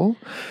sequel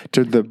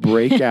to the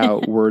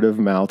breakout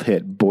word-of-mouth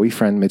hit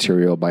Boyfriend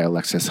Material by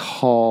Alexis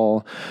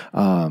Hall.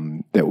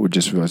 That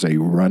was a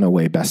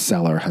runaway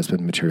bestseller.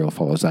 Husband Material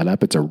follows that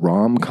up. It's a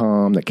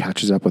rom-com that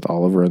catches up with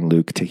Oliver and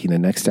Luke taking the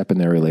next step in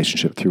their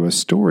relationship through a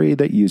story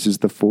that uses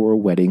the 4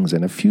 weddings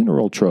and a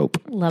funeral trope.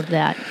 Love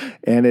that.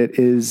 And And it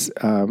is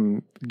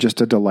just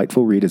a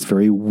delightful read. It's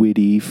very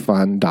witty,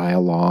 fun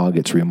dialogue.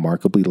 It's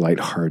remarkably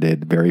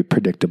lighthearted, very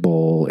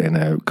predictable in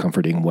a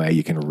comforting way.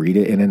 You can read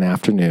it in an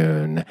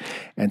afternoon.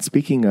 And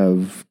speaking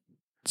of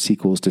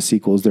sequels to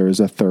sequels, there is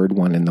a third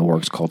one in the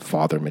works called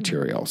Father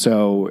Material.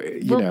 So,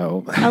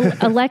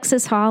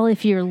 Alexis Hall,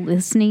 if you're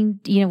listening,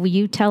 will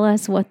you tell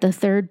us what the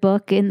third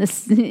book in a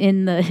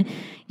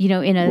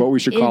what we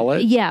should call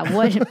it? Yeah,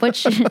 what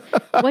should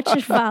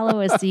follow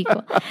a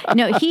sequel?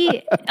 No,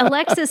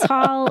 Alexis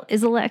Hall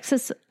is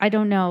Alexis. I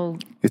don't know.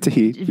 It's a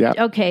he. Yeah.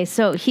 Okay,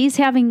 so he's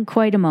having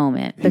quite a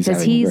moment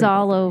because he's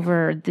all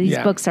over. These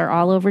books are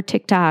all over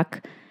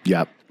TikTok.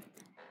 Yep.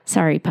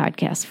 Sorry,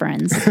 podcast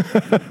friends.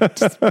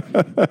 It's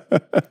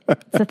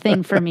a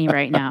thing for me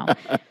right now.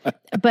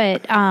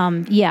 But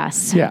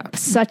yes,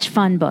 such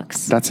fun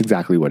books. That's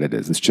exactly what it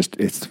is.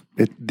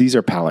 These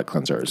are palate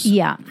cleansers.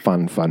 Yeah.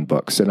 Fun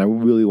books. And I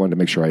really wanted to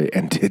make sure I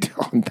ended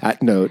on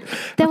that note.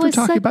 After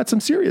talking about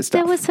some serious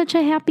stuff. That was such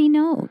a happy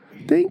note.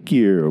 Thank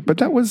you. But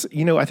that was,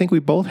 I think we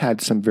both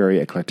had some very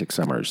eclectic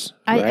summers.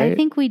 Right? I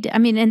think we did. I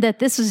mean, and that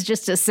this was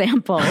just a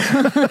sample.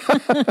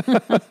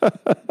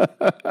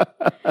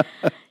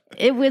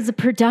 It was a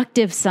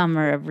productive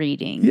summer of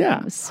reading. Yeah,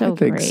 it was so I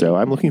think great. so.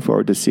 I'm looking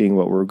forward to seeing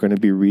what we're going to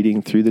be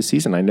reading through the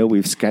season. I know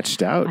we've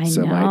sketched out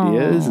some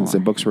ideas and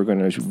some books we're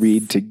going to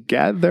read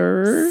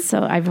together.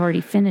 So I've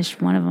already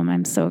finished one of them.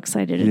 I'm so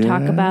excited to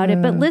talk about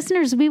it. But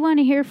listeners, we want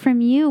to hear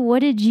from you. What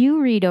did you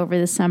read over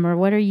the summer?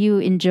 What are you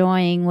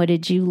enjoying? What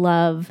did you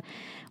love?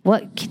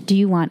 What do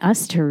you want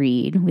us to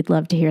read? We'd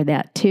love to hear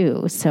that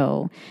too.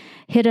 So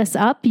hit us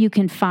up. You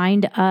can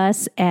find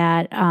us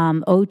at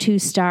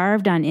O2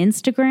 Starved on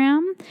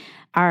Instagram.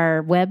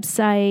 Our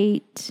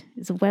website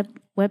is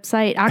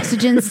website,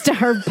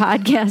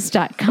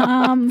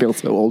 oxygenstarvedpodcast.com. Feels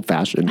so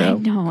old-fashioned now. I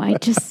know.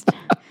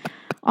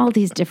 All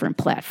these different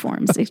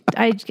platforms.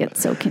 I get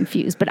so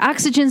confused. But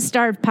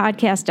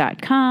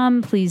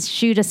oxygenstarvedpodcast.com. Please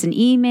shoot us an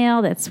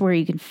email. That's where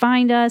you can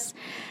find us.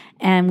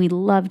 And we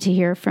love to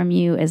hear from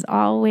you as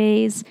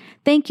always.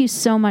 Thank you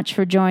so much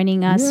for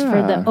joining us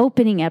for the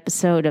opening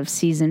episode of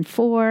season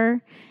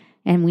 4.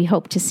 And we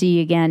hope to see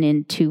you again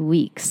in 2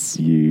 weeks.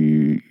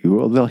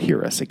 They'll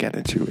hear us again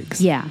in 2 weeks.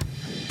 Yeah,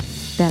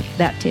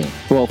 that too.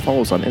 Well,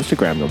 follow us on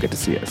Instagram. They'll get to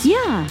see us.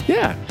 Yeah.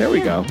 Yeah, there we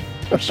go.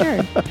 For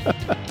sure.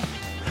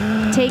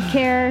 Take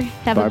care.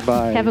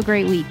 Bye-bye. Have a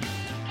great week.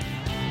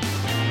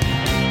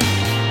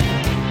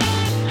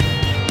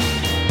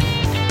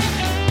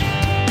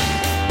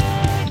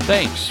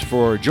 Thanks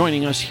for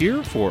joining us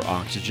here for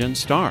Oxygen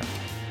Starved.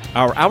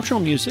 Our outro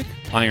music,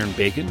 Iron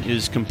Bacon,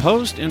 is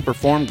composed and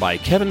performed by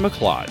Kevin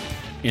MacLeod.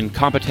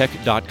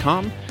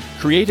 Incompetech.com,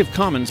 Creative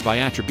Commons by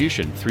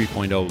Attribution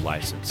 3.0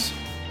 license.